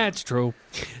his name. That's true.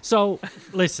 So,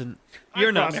 listen,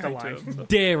 You're not crossed the married to him. so-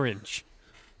 Darren,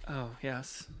 Oh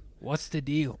yes. what's the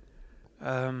deal?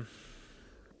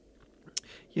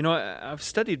 I've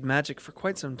studied magic for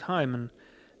quite some time, and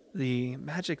the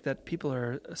magic that people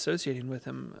are associating with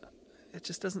him, it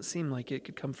just doesn't seem like it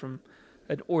could come from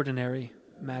an ordinary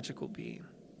magical being.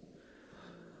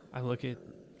 I look at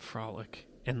Frolic,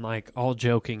 and like all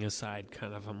joking aside,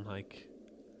 kind of, I'm like,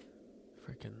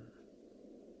 freaking,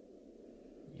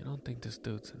 you don't think this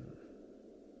dude's in?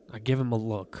 I give him a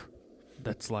look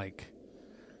that's like,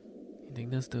 You think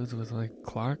this dude was like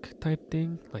Clark type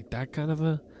thing? Like that kind of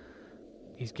a...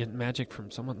 He's getting magic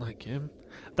from someone like him?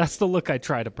 That's the look I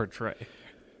try to portray.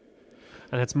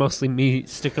 And it's mostly me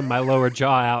sticking my lower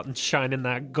jaw out and shining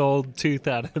that gold tooth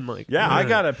at him like... Yeah, I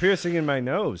got a piercing in my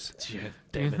nose. Shit,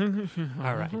 damn it.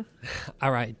 All right.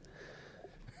 All right.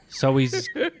 So he's...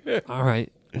 All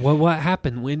right. Well, what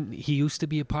happened? When he used to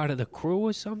be a part of the crew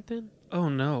or something? Oh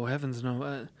no, heavens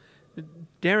no!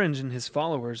 Daringe and his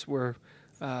followers were,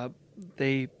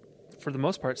 they, for the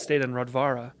most part, stayed in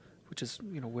Rodvara, which is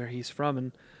where he's from,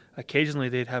 and occasionally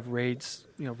they'd have raids,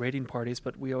 raiding parties,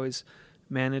 but we always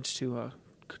managed to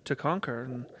conquer,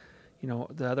 and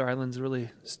the other islands really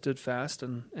stood fast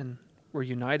and were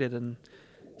united, and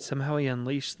somehow he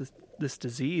unleashed this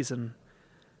disease, and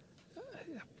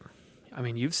I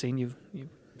mean you've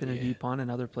been in Deepon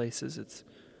and other places, it's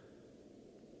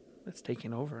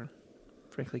taking over and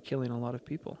frankly killing a lot of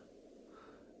people.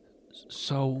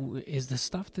 So is the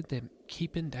stuff that they're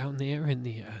keeping down there in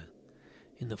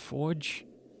the forge,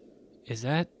 is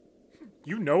that...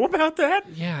 You know about that?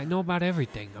 Yeah, I know about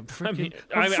everything. I'm freaking...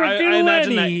 I freaking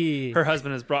imagine Lenny. that her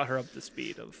husband has brought her up to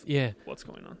speed of Yeah. what's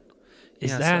going on.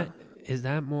 Is Yeah,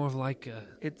 that more of like a...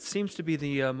 It seems to be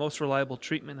the most reliable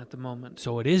treatment at the moment.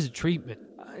 So it is a treatment.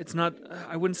 It's not,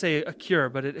 I wouldn't say a cure,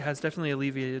 but it has definitely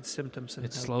alleviated symptoms. And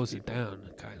It helped slows it people. down,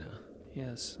 kind of.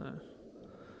 Yes.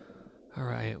 All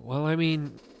right. Well, I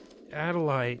mean,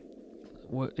 Adelaide,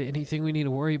 anything we need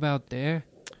to worry about there?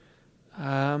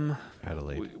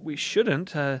 Adelaide. We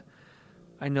shouldn't. I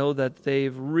know that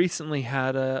they've recently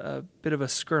had a bit of a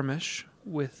skirmish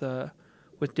with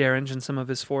Daringe and some of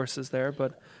his forces there,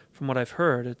 but from what I've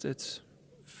heard, it's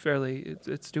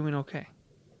doing okay.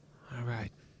 All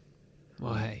right.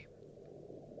 Well, hey,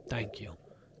 thank you.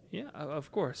 Yeah,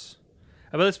 of course.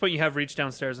 By this point, you have reached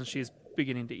downstairs, and she's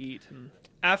beginning to eat. And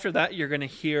after that, you're going to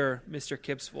hear Mr.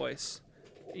 Kip's voice.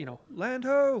 Land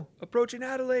ho! Approaching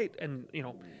Adelaide! And,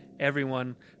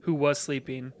 everyone who was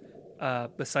sleeping,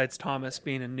 besides Thomas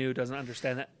being a new, doesn't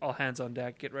understand that. All hands on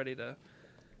deck, get ready to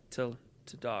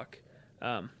dock.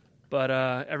 But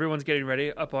everyone's getting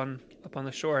ready up on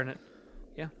the shore, and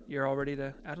you're all ready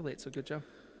to Adelaide, so good job.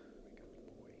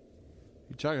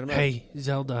 You talking about? Hey,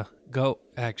 Zelda, go.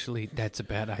 Actually, that's a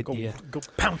bad idea. Go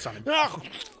pounce on him.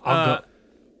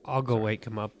 I'll go wake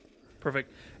him up.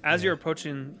 Perfect. As you're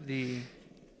approaching the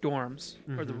dorms,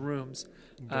 or the rooms,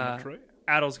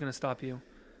 Adol's going to stop you.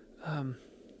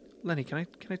 Lenny, can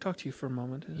I talk to you for a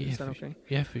moment? Is that okay?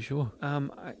 Yeah, for sure.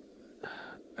 I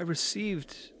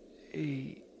received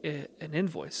an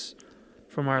invoice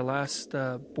from our last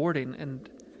boarding, and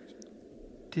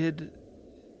did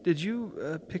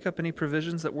you pick up any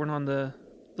provisions that weren't on the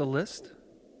list?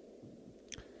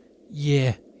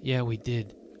 Yeah, we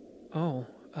did. Oh,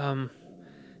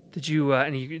 did you?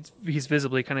 And he's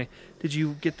visibly kind of. Did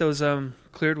you get those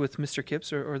cleared with Mr.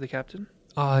 Kipps or the captain?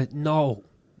 No,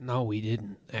 we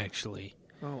didn't actually.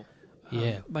 Oh,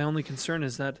 Yeah. My only concern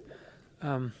is that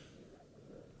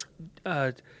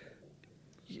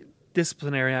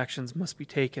disciplinary actions must be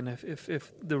taken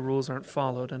if the rules aren't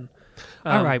followed. And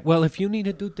All right. Well, if you need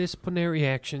to do disciplinary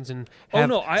actions and have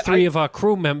I- three of our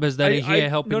crew members that are here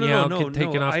helping you out no,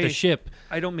 taking off the ship.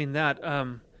 I don't mean that.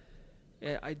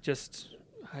 I This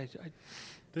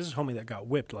is homie that got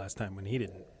whipped last time when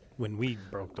we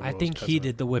broke the rules. I think 'cause he of-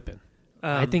 did the whipping.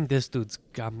 I think this dude's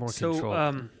got more control.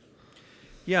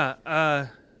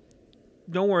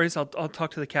 no worries. I'll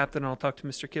talk to the captain and I'll talk to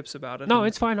Mr. Kipps about it. No, And-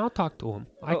 it's fine. I'll talk to him.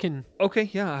 I can. Okay,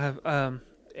 yeah, I have.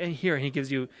 And here, he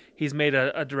gives you. He's made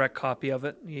a direct copy of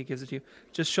it. He gives it to you.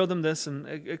 Just show them this and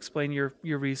explain your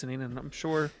reasoning, and I'm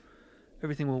sure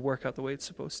everything will work out the way it's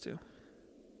supposed to.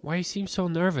 Why you seem so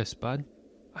nervous, bud?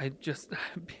 I just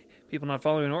people not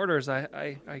following orders.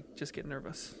 I just get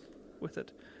nervous with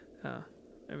it.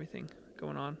 Everything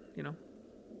going on,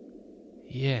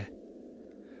 Yeah.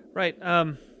 Right.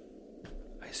 I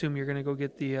assume you're gonna go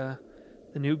get the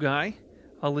new guy.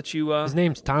 I'll let you. His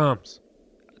name's Tom's.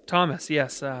 Thomas,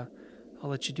 yes. I'll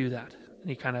let you do that. And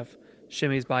he kind of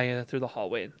shimmies by you through the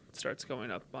hallway and starts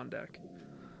going up on deck.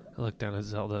 I look down at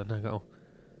Zelda and I go,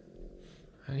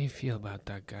 "How do you feel about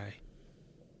that guy?"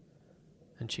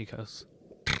 And she goes,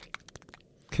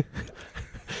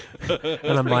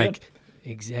 and I'm like,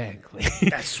 "Exactly."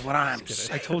 That's what I'm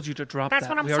saying. I told you to drop That's that.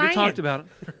 what I'm We already saying. talked about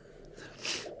it.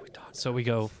 So we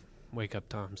go wake up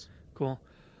Tom's. Cool.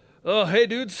 Oh, hey,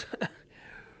 dudes.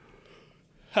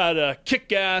 Had a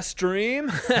kick-ass dream.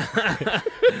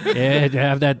 Yeah, to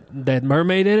have that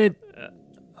mermaid in it.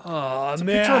 Oh, man.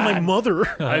 Picture of my mother.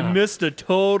 I missed a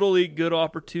totally good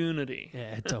opportunity.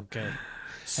 Yeah, it's okay.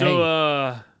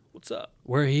 So, what's up?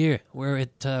 We're here. We're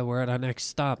at our next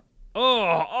stop. Oh,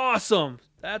 awesome!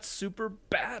 That's super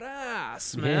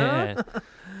badass, man. Yeah.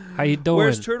 How you doing?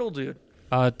 Where's Turtle Dude?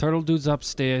 Turtle Dude's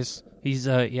upstairs. He's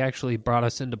he actually brought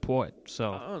us into port,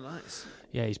 so Oh, nice.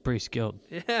 yeah, he's pretty skilled.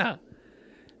 Yeah.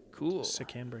 Cool. Sick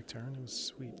handbrake turn. It was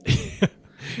sweet.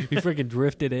 He freaking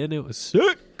drifted in. It was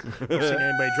sick. Never seen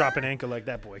anybody drop an anchor like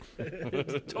that, boy.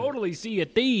 Totally Sea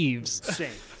of Thieves. Same.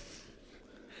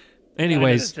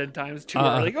 Anyways, 10 times too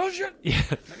early. Oh shit! yeah.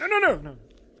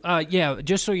 No. Yeah,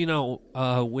 just so you know,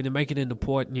 when you make it into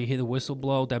port and you hear the whistle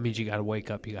blow, that means you got to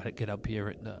wake up. You got to get up here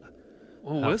and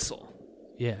Oh, whistle.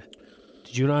 yeah.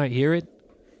 Did you not hear it?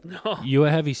 No. You a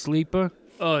heavy sleeper?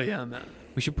 Oh yeah, man.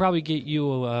 We should probably get you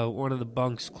one of the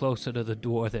bunks closer to the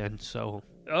door then. So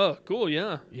Oh, cool.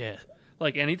 Yeah. yeah.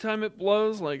 Like anytime it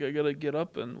blows, like I gotta get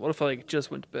up and what if I like just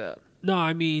went to bed? No,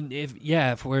 I mean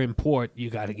if we're in port, you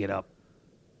got to get up.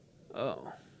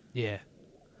 Oh, Yeah.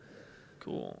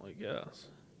 cool. I guess.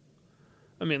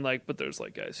 I mean, like, but there's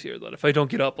like guys here that if I don't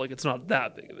get up, like it's not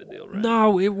that big of a deal, right?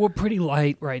 No, we're pretty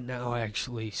light right now,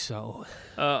 actually. So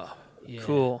Oh, yeah.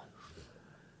 cool.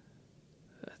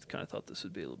 I kind of thought this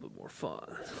would be a little bit more fun.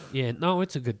 Yeah, no,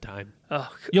 it's a good time.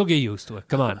 Oh, You'll get used to it.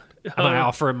 Come on. And I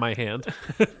offer him my hand.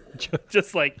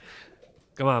 just like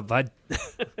Come on, bud.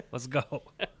 Let's go.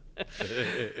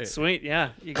 sweet.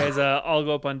 Yeah, you guys all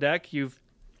go up on deck. You've,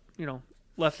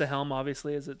 left the helm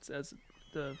obviously as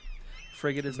the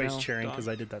frigate is Everybody's now cheering gone. because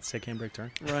I did that sick handbrake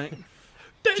turn. Right.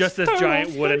 Just this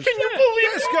giant wooden.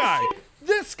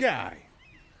 This guy.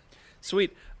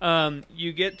 Sweet.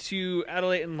 You get to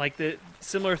Adelaide and like the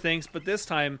similar things, but this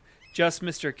time just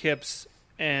Mr. Kipps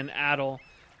and Adel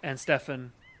and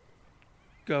Stefan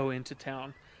go into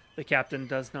town. The captain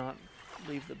does not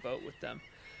leave the boat with them.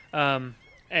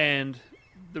 And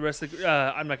the rest of the...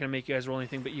 I'm not going to make you guys roll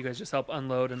anything, but you guys just help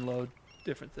unload and load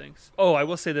different things. Oh, I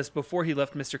will say this. Before he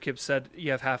left, Mr. Kipps said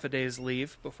you have half a day's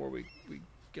leave before we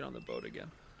get on the boat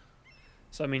again.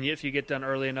 So, I mean, if you get done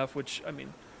early enough, which, I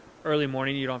mean, early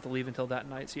morning, you don't have to leave until that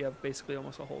night, so you have basically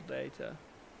almost a whole day to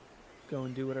go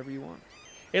and do whatever you want.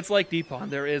 It's like Deep Pond.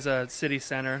 There is a city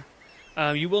center.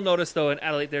 You will notice, though, in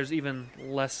Adelaide, there's even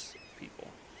less people.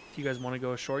 If you guys want to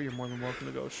go ashore, you're more than welcome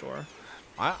to go ashore.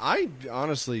 I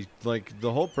honestly, like,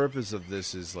 the whole purpose of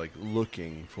this is, like,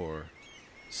 looking for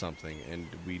something, and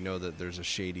we know that there's a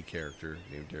shady character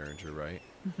named Derringer, right?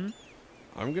 Mm-hmm.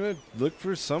 I'm gonna look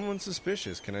for someone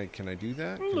suspicious. Can I do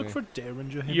that? Can Look I- for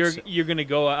Derringer You're himself. going to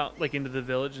go out, like, into the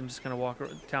village and just kind of walk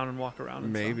around town and walk around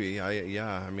and stuff. Maybe.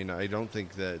 I mean, I don't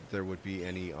think that there would be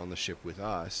any on the ship with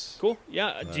us. Cool.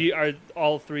 Yeah. Are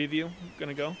all three of you going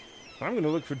to go? I'm gonna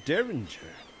look for Derringer.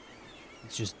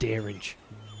 It's just Derringer.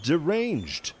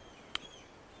 Deranged.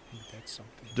 That's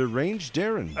something. Deranged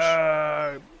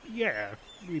Derringer. Yeah,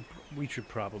 we should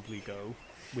probably go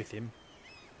with him.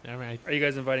 All right. Are you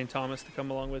guys inviting Thomas to come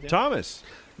along with you? Thomas.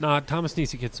 No, Thomas needs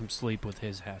to get some sleep with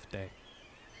his half day.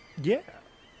 Yeah.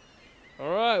 All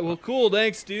right. Well, cool.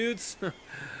 Thanks, dudes. I'm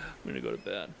going to go to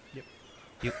bed.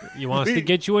 You want us to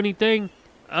get you anything?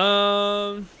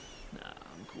 Nah, I'm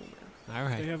cool, man. All Do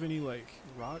they right. have any, like,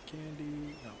 rock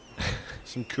candy? No.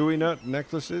 Some Cooey nut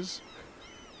necklaces.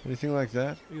 Anything like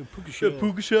that? Maybe a puka shell.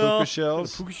 Puka Puka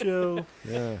shells. Puka shell.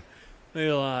 Yeah.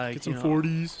 Maybe like, Get some you know.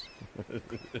 40s.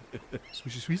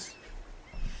 Swishy sweets.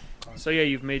 So, yeah,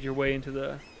 you've made your way into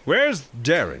the... Where's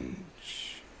Darren?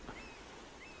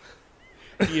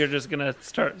 You're just going to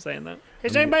start saying that?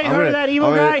 Has anybody heard of that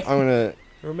evil guy? I'm gonna.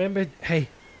 Remember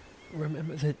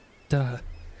that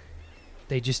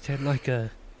they just had like a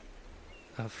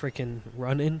freaking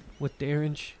run-in with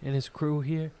Derringer and his crew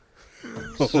here.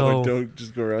 So don't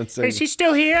just go around saying. Is he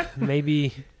still here?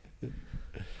 maybe,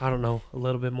 I don't know, a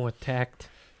little bit more tact.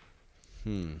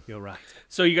 You're right.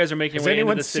 So you guys are making Has your way into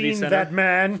anyone the city seen center? that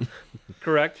man?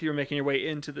 Correct? You're making your way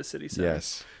into the city center.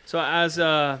 Yes. So as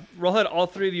roll ahead, all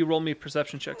three of you roll me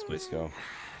perception checks, please. Let's go.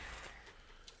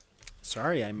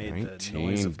 Sorry, I made the 19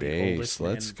 noise of the base. oldest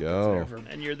Let's man go. ever.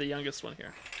 And you're the youngest one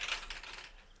here.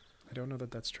 I don't know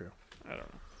that that's true. I don't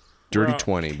know. Dirty Wow.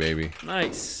 20, baby.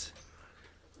 Nice.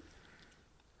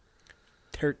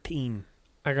 13.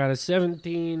 I got a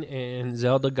 17 and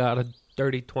Zelda got a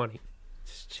dirty 20.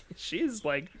 She's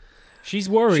like, She's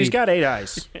worried. She's got 8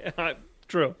 eyes.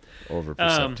 true. Over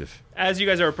perceptive. As you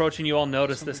guys are approaching, you all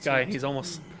notice this guy, and he's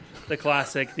almost the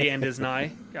classic "the end is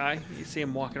nigh" guy. You see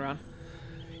him walking around.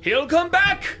 He'll come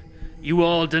back. You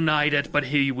all denied it, but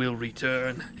he will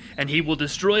return, and he will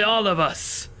destroy all of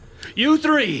us. You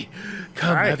three,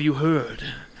 come. Right. Have you heard?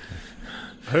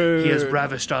 He has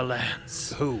ravished our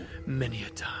lands Who? many a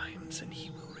times, and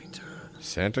he will return.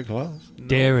 Santa Claus?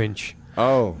 Derringer.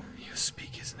 Oh. You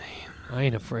speak his name. I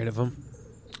ain't afraid of him.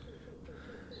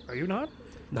 Are you not?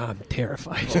 Nah, I'm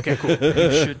terrified. Okay, cool.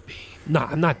 You should be. Nah,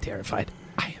 I'm not terrified.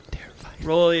 I am terrified.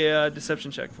 Roll a deception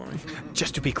check for me.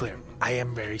 Just to be clear, I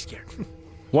am very scared.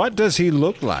 What does he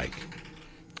look like?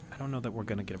 I don't know that we're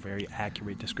going to get a very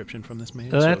accurate description from this man.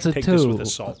 That's so a take this with 2. a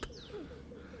salt.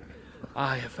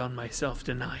 I have found myself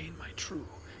denying my true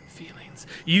feelings.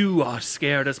 You are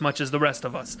scared as much as the rest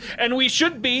of us, and we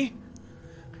should be.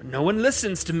 But no one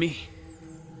listens to me.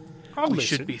 I'll We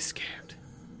listen. should be scared.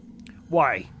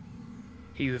 Why?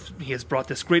 He has brought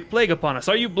this great plague upon us.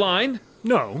 Are you blind?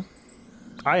 No.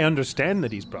 I understand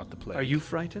that he's brought the plague. Are you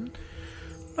frightened?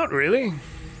 Not really.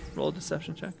 Roll a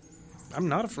deception check. I'm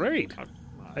not afraid.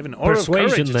 I have an aura Persuasion, of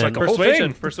courage. It's then. like a whole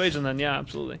Persuasion. thing. Persuasion, then. Yeah,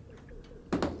 absolutely.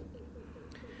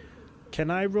 Can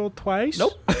I roll twice?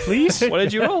 Nope. Please? What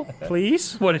did you roll?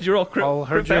 Please? What did you roll? Crit, I'll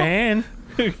hurt crit your fail? hand.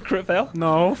 Crit fail?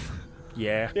 No.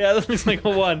 Yeah. Yeah, that looks like a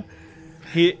 1.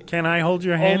 He Can I hold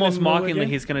your hand? almost and roll mockingly, again?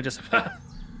 he's gonna just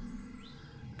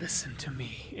listen to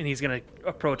me, and he's gonna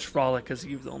approach Frolic because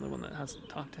he's the only one that has to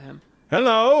talk to him.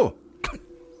 Hello?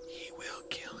 He will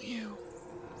kill you.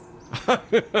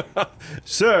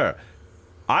 Sir,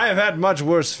 I have had much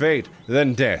worse fate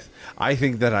than death. I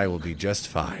think that I will be just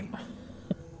fine.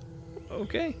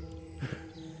 Okay.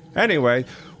 Anyway,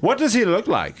 what does he look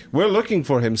like? We're looking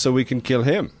for him so we can kill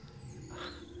him.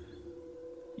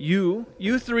 You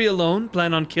three alone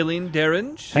plan on killing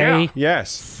Derringe? Hey,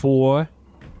 Yes. 4,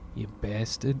 you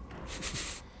bastard.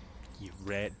 You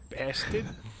red bastard.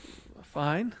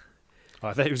 Fine. Oh,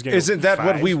 I thought he was going Isn't that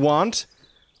what we want?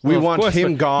 We Well, of want course,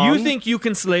 him but gone? You think you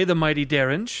can slay the mighty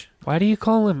Derringe? Why do you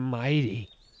call him mighty?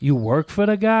 You work for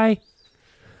the guy?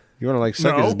 You want to, like,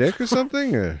 suck No. his dick or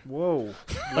something? Or? Whoa.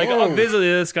 Like, obviously,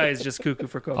 this guy is just cuckoo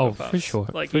for Cocoa Oh, Puffs. for sure,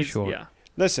 Like, for he's, sure. Yeah.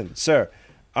 Listen, sir.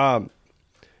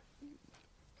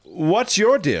 What's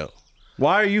your deal?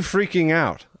 Why are you freaking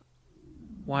out?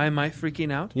 Why am I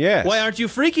freaking out? Yes. Why aren't you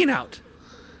freaking out?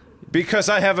 Because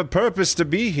I have a purpose to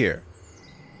be here.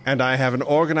 And I have an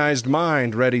organized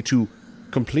mind ready to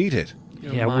complete it.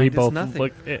 Your Yeah, mind we is both nothing.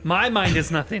 look at- My mind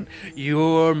is nothing.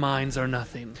 Your minds are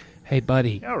nothing. Hey,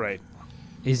 buddy, All right.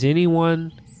 is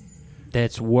anyone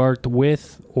that's worked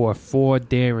with or for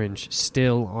Derringe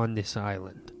still on this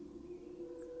island?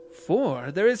 4.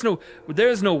 There is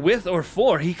no with or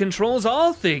for. He controls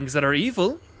all things that are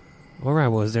evil. All right,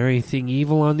 well, is there anything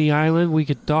evil on the island we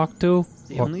could talk to?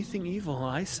 The Or- only thing evil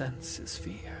I sense is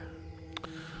fear.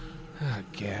 Oh,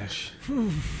 gosh.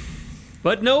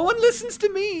 But no one listens to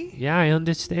me. Yeah, I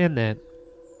understand that.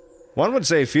 One would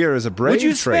say fear is a brave Would you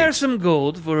trait. spare some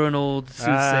gold for an old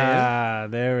soothsayer? Ah,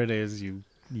 there it is. You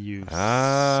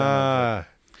Ah,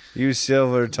 you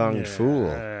silver-tongued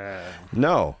fool.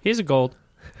 No. Here's a gold.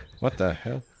 What the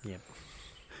hell?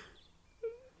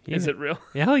 Is it real?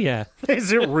 Hell yeah.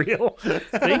 Is it real?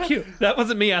 Thank you. That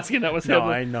wasn't me asking. That was No, him.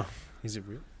 I know. Is it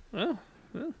real? Oh.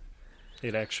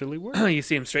 It actually worked. You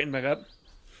see him straighten back up.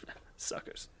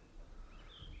 Suckers.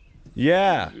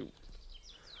 Yeah.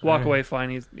 Walk away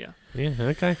fine. He's yeah. Yeah,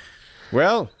 okay.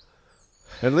 Well,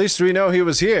 at least we know he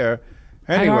was here.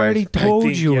 I already Anyway,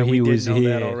 told you we he did was know here.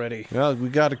 that already. well, we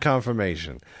got a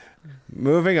confirmation.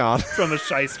 Moving on. From a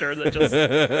shyster that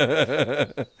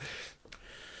just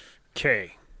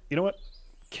K. You know what?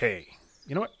 K.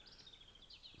 You know what?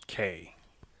 K.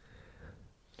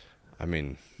 I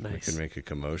mean, we Nice. could make a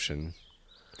commotion.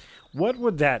 What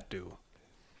would that do?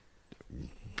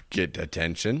 Get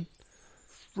attention?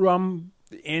 From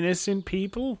innocent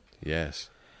people? Yes.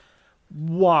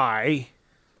 Why?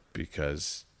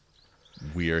 Because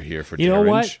we are here for You know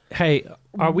what? Derringe. Hey,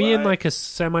 are we in What? like a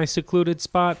semi-secluded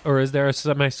spot, or is there a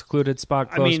semi-secluded spot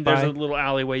I close mean, there's by? a little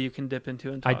alleyway you can dip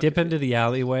into and I talk dip if into the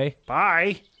alleyway,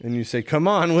 Bye. And you say, come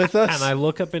on with us. and I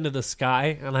look up into the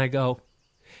sky, and I go,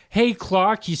 "Hey,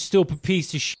 Clark, you stupid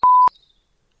piece of shit.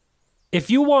 If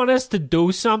you want us to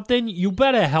do something, you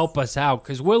better help us out,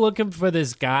 because we're looking for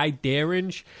this guy,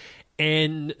 Derringe,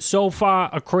 and so far,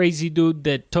 a crazy dude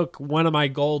that took one of my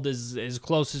gold is as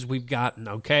close as we've gotten,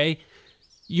 okay?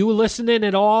 You listening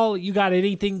at all? You got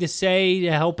anything to say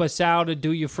to help us out or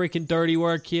do your freaking dirty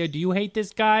work here? Do you hate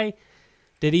this guy?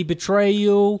 Did he betray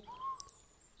you?"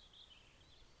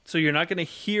 So you're not going to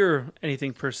hear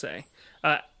anything per se,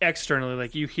 externally.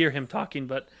 Like you hear him talking,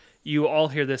 but you all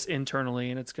hear this internally,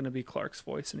 and it's going to be Clark's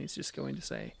voice, and he's just going to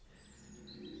say,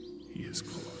 He is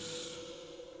close.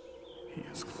 He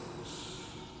is close.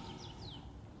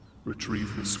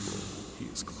 Retrieve the scroll. He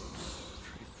is close.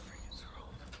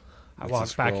 I What's walk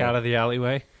the back scroll? out of the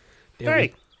alleyway. There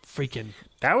Hey. we freaking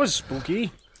That was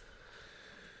spooky.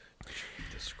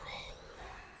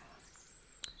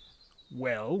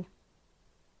 Well,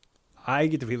 I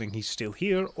get the feeling he's still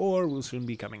here or will soon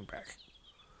be coming back.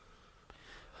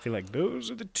 I feel like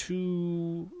those are the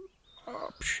two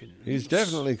options. He's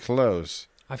definitely close.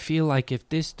 I feel like if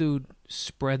this dude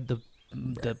spread the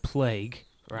plague,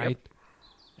 right?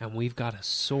 And we've got a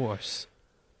source,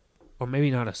 or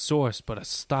maybe not a source, but a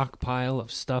stockpile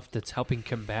of stuff that's helping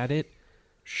combat it,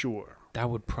 Sure. that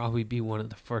would probably be one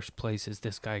of the first places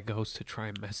this guy goes to try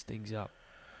and mess things up.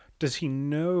 Does he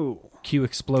know? Cue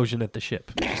explosion at the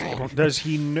ship. Does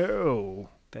he know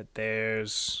that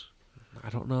there's I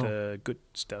don't know. the good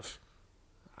stuff?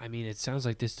 I mean, it sounds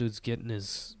like this dude's getting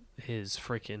his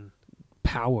freaking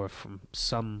power from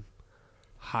some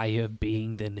higher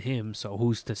being than him. So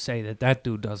who's to say that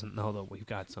dude doesn't know that we've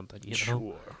got something? You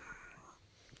know?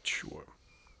 Sure.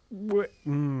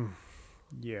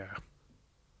 Yeah.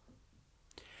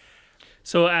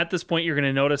 So at this point, you're going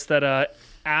to notice that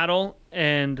Adel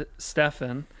and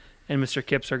Stefan and Mr.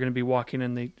 Kipps are going to be walking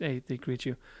in. They greet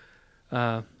you.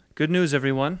 Good news,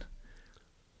 everyone.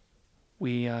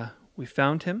 We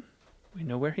found him. We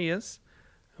know where he is,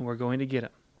 and we're going to get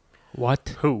him.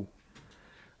 What? Who?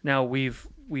 Now we've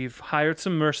hired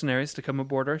some mercenaries to come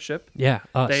aboard our ship. Yeah,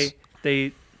 us.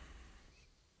 They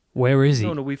Where is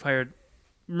he? no, we've hired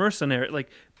mercenary, like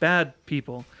bad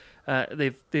people.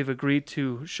 They've agreed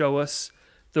to show us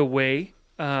the way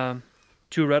to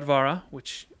Redvara,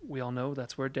 which we all know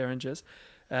that's where Derringe is,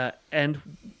 and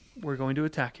we're going to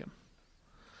attack him.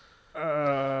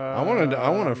 I want to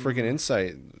freaking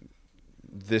insight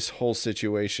this whole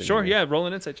situation. Sure, here. yeah. Roll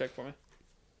an insight check for me.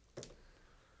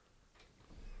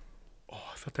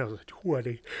 I thought that was a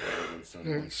 20.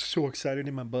 I'm so excited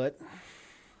in my butt.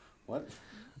 What?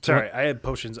 Sorry, I had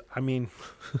potions. I mean,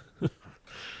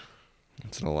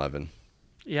 It's an 11.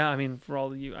 Yeah, I mean, for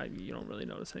all of you, you don't really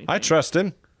notice anything. I trust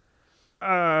him.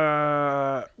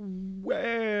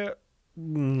 where?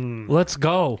 Let's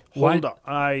go. Hold on.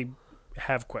 I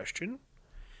have a question.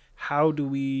 How do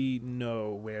we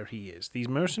know where he is? These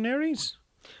mercenaries?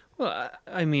 Well,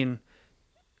 I mean,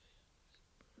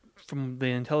 from the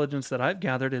intelligence that I've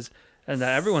gathered and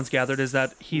that everyone's gathered, is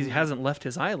that he hasn't left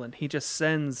his island. He just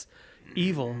sends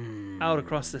evil out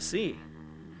across the sea.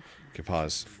 Okay,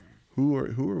 pause. Who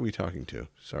are we talking to?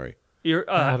 Sorry. You're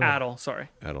Adel. Adel, sorry.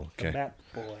 Adel. Okay. That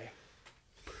boy.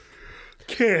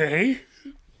 Okay.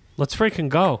 Let's freaking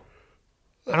go.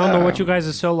 I don't know what you guys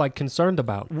are so like concerned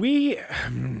about. We'll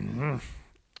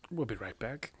be right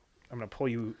back. I'm going to pull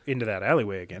you into that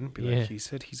alleyway again. Be Yeah. like, he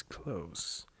said he's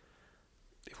close.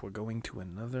 If we're going to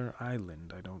another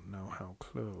island, I don't know how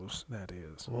close that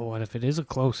is. Well, what if it is a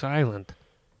close island?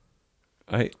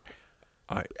 Hey!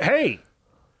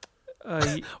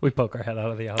 We poke our head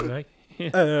out of the alleyway.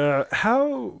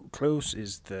 How close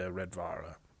is the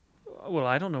Redvara? Well,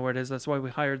 I don't know where it is. That's why we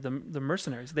hired the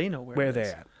mercenaries. They know where Where it they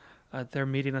is. at? They're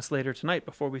meeting us later tonight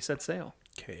before we set sail.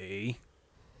 Okay.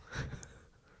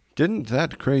 Didn't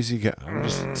that crazy guy, I'm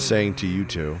just saying to you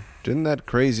two, didn't that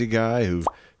crazy guy who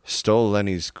stole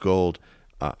Lenny's gold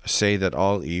say that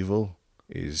all evil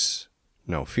is,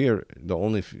 no, fear, the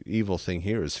only evil thing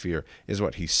here is fear, is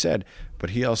what he said. But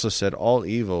he also said all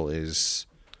evil is,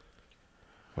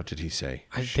 what did he say?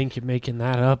 I think you're making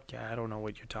that up. Yeah, I don't know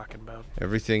what you're talking about.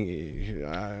 Everything,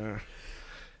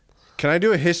 can I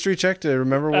do a history check to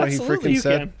remember what Absolutely, he you freaking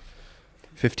said? can.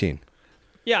 15.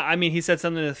 Yeah, I mean, he said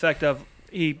something to the effect of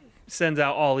he sends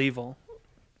out all evil.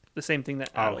 The same thing that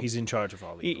Oh, Adel. he's in charge of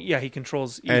all evil. Yeah, he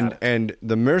controls evil. And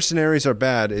the mercenaries are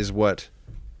bad is what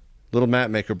little map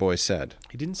maker boy said.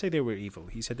 He didn't say they were evil.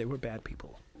 He said they were bad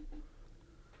people.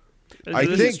 I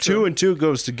This think is true. 2 and 2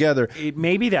 goes together. It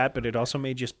may be that, but it also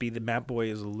may just be the map boy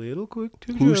is a little quick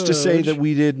to Who's to say judge. that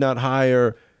we did not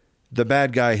hire the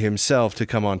bad guy himself to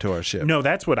come onto our ship? No,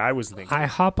 that's what I was thinking. I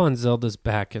hop on Zelda's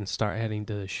back and start heading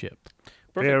to the ship.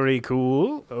 Very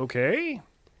cool. Okay.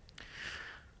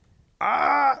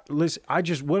 Listen,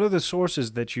 what are the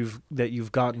sources that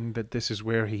you've gotten that this is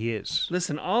where he is?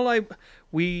 Listen,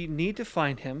 we need to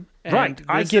find him. And Right,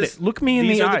 I this get is- it. Look me in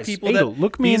these the are eyes. people Adel, that,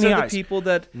 look me in these the are eyes. the people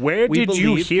that Where we did you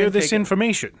believe hear can this take it.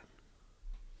 information?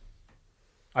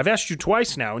 I've asked you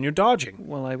twice now, and you're dodging.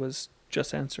 Well, I was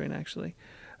just answering actually.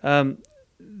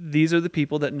 These are the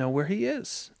people that know where he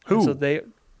is. And Who? So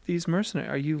these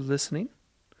mercenaries. Are you listening?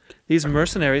 These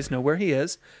mercenaries know where he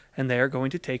is, and they are going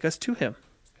to take us to him.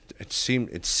 It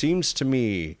seems to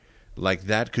me like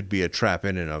that could be a trap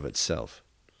in and of itself.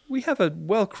 We have a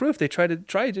crew. If they try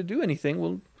to do anything,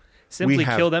 we'll simply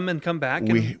kill them and come back.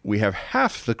 And We have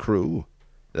half the crew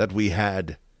that we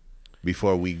had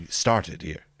before we started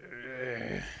here.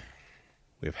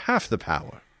 We have half the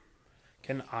power.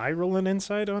 Can I roll an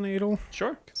insight on Adel?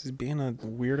 sure. Because he's being a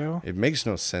weirdo. It makes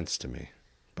no sense to me,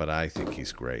 but I think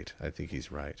he's great. I think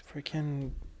he's right.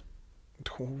 Freaking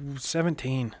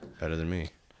 17. Better than me.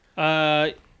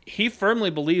 He firmly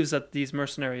believes that these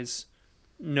mercenaries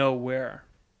know where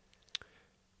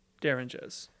Derringe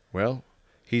is. Well,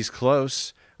 he's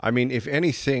close. I mean, if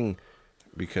anything,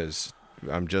 because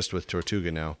I'm just with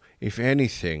Tortuga now, if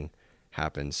anything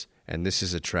happens and this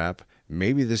is a trap,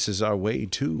 maybe this is our way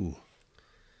to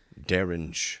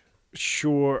Derringe.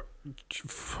 Sure.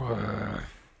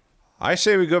 I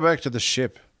say we go back to the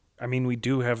ship. I mean, we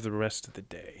do have the rest of the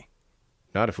day.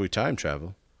 Not if we time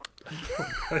travel.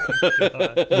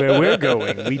 Where we're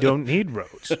going, we don't need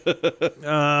roads.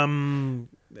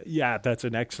 Yeah, that's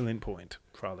an excellent point,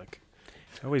 Frolic.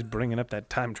 Always bringing up that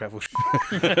time travel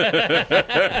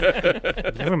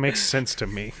never makes sense to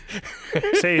me.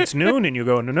 Say it's noon and you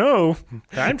go, no,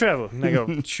 time travel. And I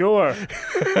go, sure,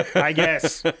 I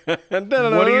guess. What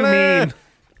do you mean?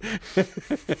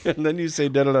 And then you say,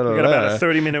 We got about a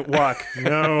 30-minute walk.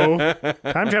 No,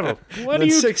 time travel. What do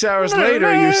you? 6 hours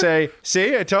later, you say,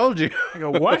 see, I told you. I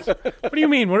go, what? What do you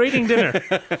mean? We're eating dinner.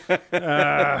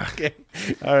 Okay.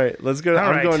 All right, let's go.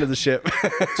 I'm right. going to the ship.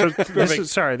 So this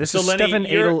is So, Lenny, Stefan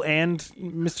you're- Adel and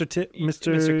Mr.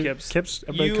 Mr. Kipps. Kipps.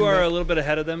 You are a little bit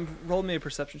ahead of them. Roll me a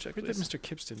perception check, Good that please. Mr.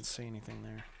 Kipps didn't say anything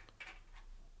there.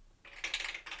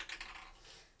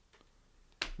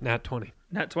 Nat 20.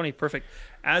 Nat 20, perfect.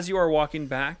 As you are walking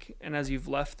back and as you've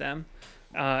left them,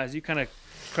 as you kind of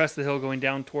crest the hill going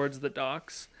down towards the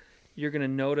docks, you're going to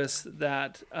notice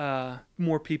that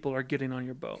more people are getting on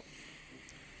your boat.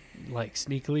 Like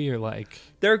sneakily or like...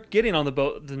 They're getting on the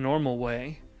boat the normal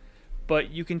way, but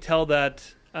you can tell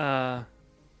that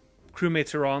crewmates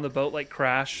who are on the boat, like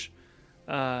Crash,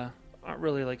 aren't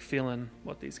really like feeling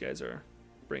what these guys are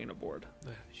bringing aboard.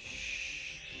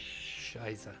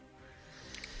 Scheiße.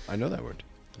 I know that word.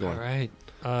 Go All on. right.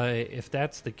 If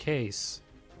that's the case,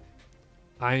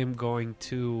 I am going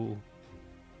to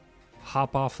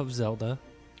hop off of Zelda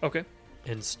Okay.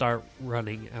 and start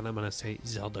running, and I'm going to say,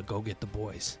 Zelda, go get the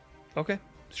boys. Okay,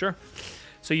 sure.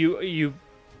 So you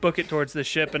book it towards the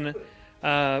ship, and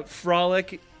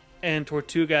Frolic and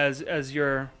Tortuga, as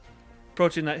you're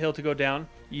approaching that hill to go down,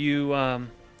 you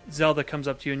Zelda comes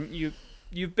up to you, and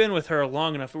you've been with her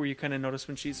long enough where you kind of notice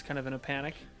when she's kind of in a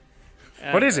panic.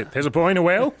 What is it? There's a boy and a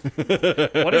whale?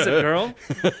 What is it, girl?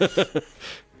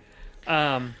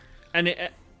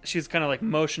 She's kind of like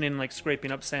motioning, like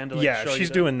scraping up sand to like Yeah, show if you she's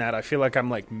that- doing that, I feel like I'm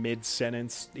like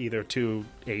mid-sentence, either to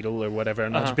Adel or whatever,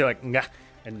 and I'll just be like, nah,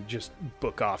 and just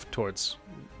book off towards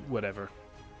whatever.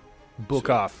 Book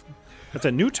off. That's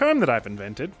a new term that I've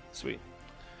invented, Sweet.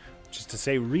 just to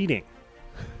say reading.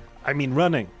 I mean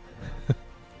running.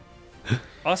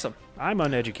 Awesome. I'm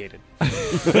uneducated.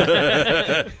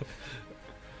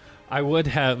 I would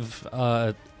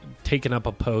have taken up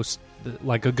a post,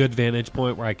 like a good vantage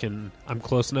point where I'm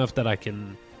close enough that I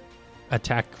can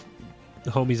attack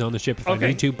the homies on the ship if I Okay.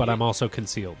 need to, but I'm also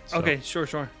concealed. So. Okay, sure.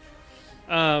 Go ahead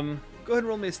and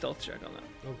roll me a stealth check on that.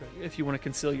 Okay. If you want to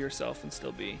conceal yourself and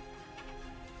still be...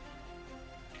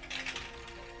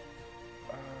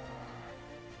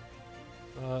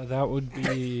 That would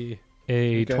be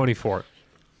a 24.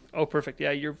 Oh, perfect.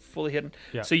 Yeah, you're fully hidden.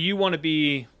 Yeah. So you want to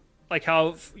be... Like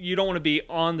how... You don't want to be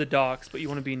on the docks, but you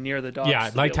want to be near the docks. Yeah,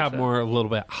 I'd be like to able have more, a little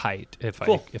bit height if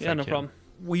Cool. I Yeah, no can. problem.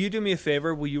 Will you do me a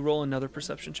favor? Will you roll another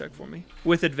perception check for me?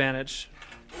 With advantage.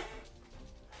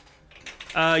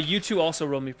 You two also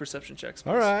roll me perception checks,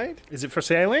 please. All right. Is it for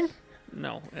sailing?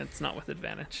 No, it's not with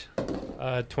advantage.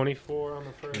 24 on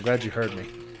the first. I'm glad you heard me.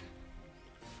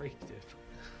 Freaked it.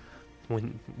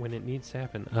 When it needs to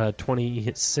happen.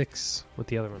 26 with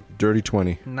the other one. Dirty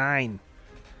 20. 9.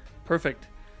 Perfect.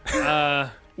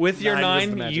 With your 9 was the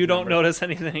 9, magic you don't number. notice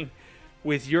anything.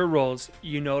 With your rolls,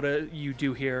 you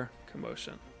do hear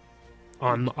commotion.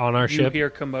 On our You ship? hear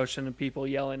commotion and people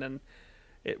yelling and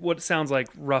what sounds like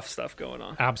rough stuff going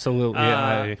on.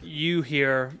 Absolutely.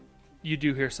 You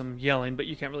do hear some yelling, but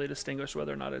you can't really distinguish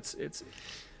whether or not it's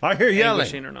I hear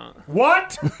anguishing or not.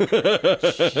 What?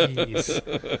 Jeez.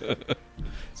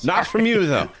 Not from you,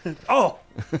 though. Oh!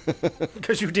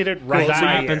 Because you did it If right. that here.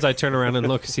 happens, I turn around and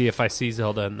look, see if I see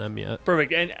Zelda and them yet.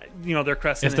 Perfect. And they're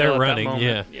cresting If the they're hill at that running,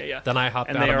 moment. yeah. Yeah. Then I hop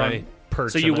And out they of are my on-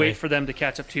 perch. So you and wait for them to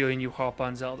catch up to you and you hop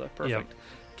on Zelda. Perfect.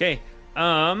 Okay.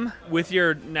 With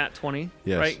your nat 20,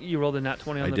 Yes. right? You rolled a nat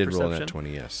 20 on I the did perception. roll that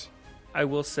 20, yes. I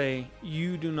will say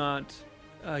you do not.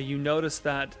 You notice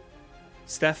that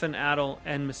Stefan, Adel,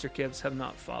 and Mr. Gibbs have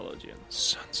not followed you.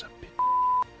 Sons of bitch.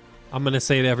 I'm going to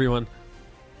say to everyone,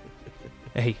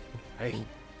 hey, Hey.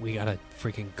 we got to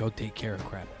freaking go take care of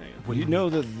crap. Well, you know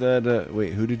that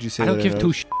wait, who did you say I don't that give knows?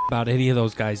 two shit about any of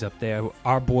those guys up there.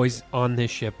 Our boys on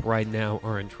this ship right now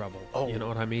are in trouble. Oh. You know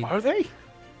what I mean? Are they?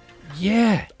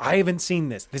 Yeah. I haven't seen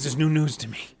this. This is new news to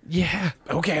me. Yeah.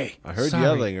 Okay. I heard Sorry.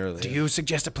 yelling earlier. Do you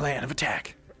suggest a plan of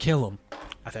attack? Kill him.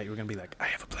 I thought you were going to be like, I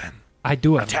have a plan. I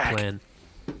do have Attack. a plan.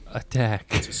 Attack.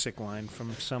 It's a sick line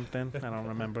from something. I don't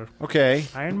remember. Okay.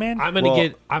 Iron Man? I'm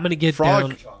gonna get Frog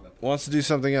down. wants to do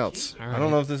something else. All I right.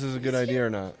 don't know if this is a good idea or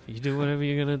not. You do whatever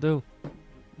you're gonna do.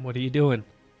 What are you doing?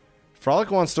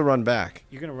 Frolic wants to run back.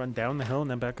 You're going to run down the hill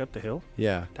and then back up the hill?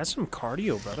 Yeah. That's some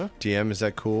cardio, brother. DM, is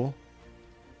that cool?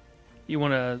 You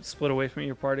want to split away from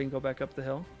your party and go back up the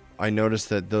hill? I noticed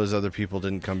that those other people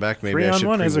didn't come back. Maybe 3 I on should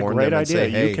 1 is a pre-warn great them and idea. say,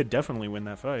 hey, You could definitely win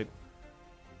that fight.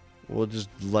 we'll just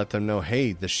let them know,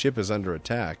 hey, the ship is under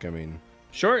attack. I mean,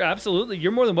 Sure, absolutely.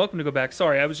 You're more than welcome to go back.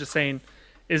 Sorry, I was just saying,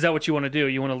 is that what you want to do?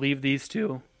 You want to leave these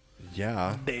two?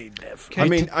 yeah. They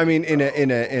definitely. I mean, in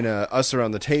a us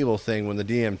around the table thing, when the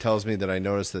DM tells me that I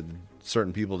noticed that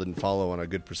certain people didn't follow on a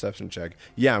good perception check,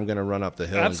 yeah, I'm gonna run up the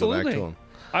hill and go Absolutely. back to them.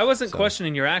 I wasn't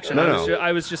questioning your action. No,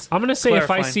 I was just I'm gonna say if I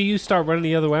clarifying. see you start running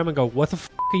the other way, I'm gonna go, "What the f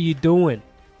are you doing?"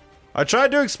 I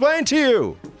tried to explain to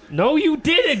you. No, you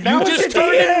didn't. You just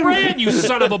turned and ran, you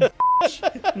son of a.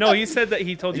 No, he said that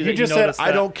he told you, You that just you said noticed I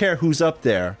that. don't care who's up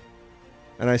there,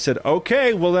 and I said,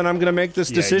 okay, well then I'm gonna make this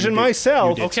Yeah, decision you did-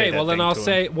 myself. you did. say Okay, that well then thing I'll to him.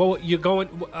 say, well, you're going,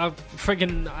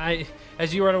 friggin',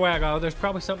 as you run away, I go, there's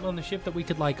probably something on the ship that we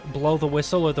could like blow the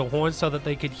whistle or the horn so that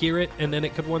they could hear it, and then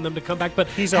it could warn them to come back. But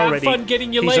He's have already, fun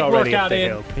getting your he's leg already up workout the in.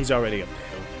 hill. He's already up the hill.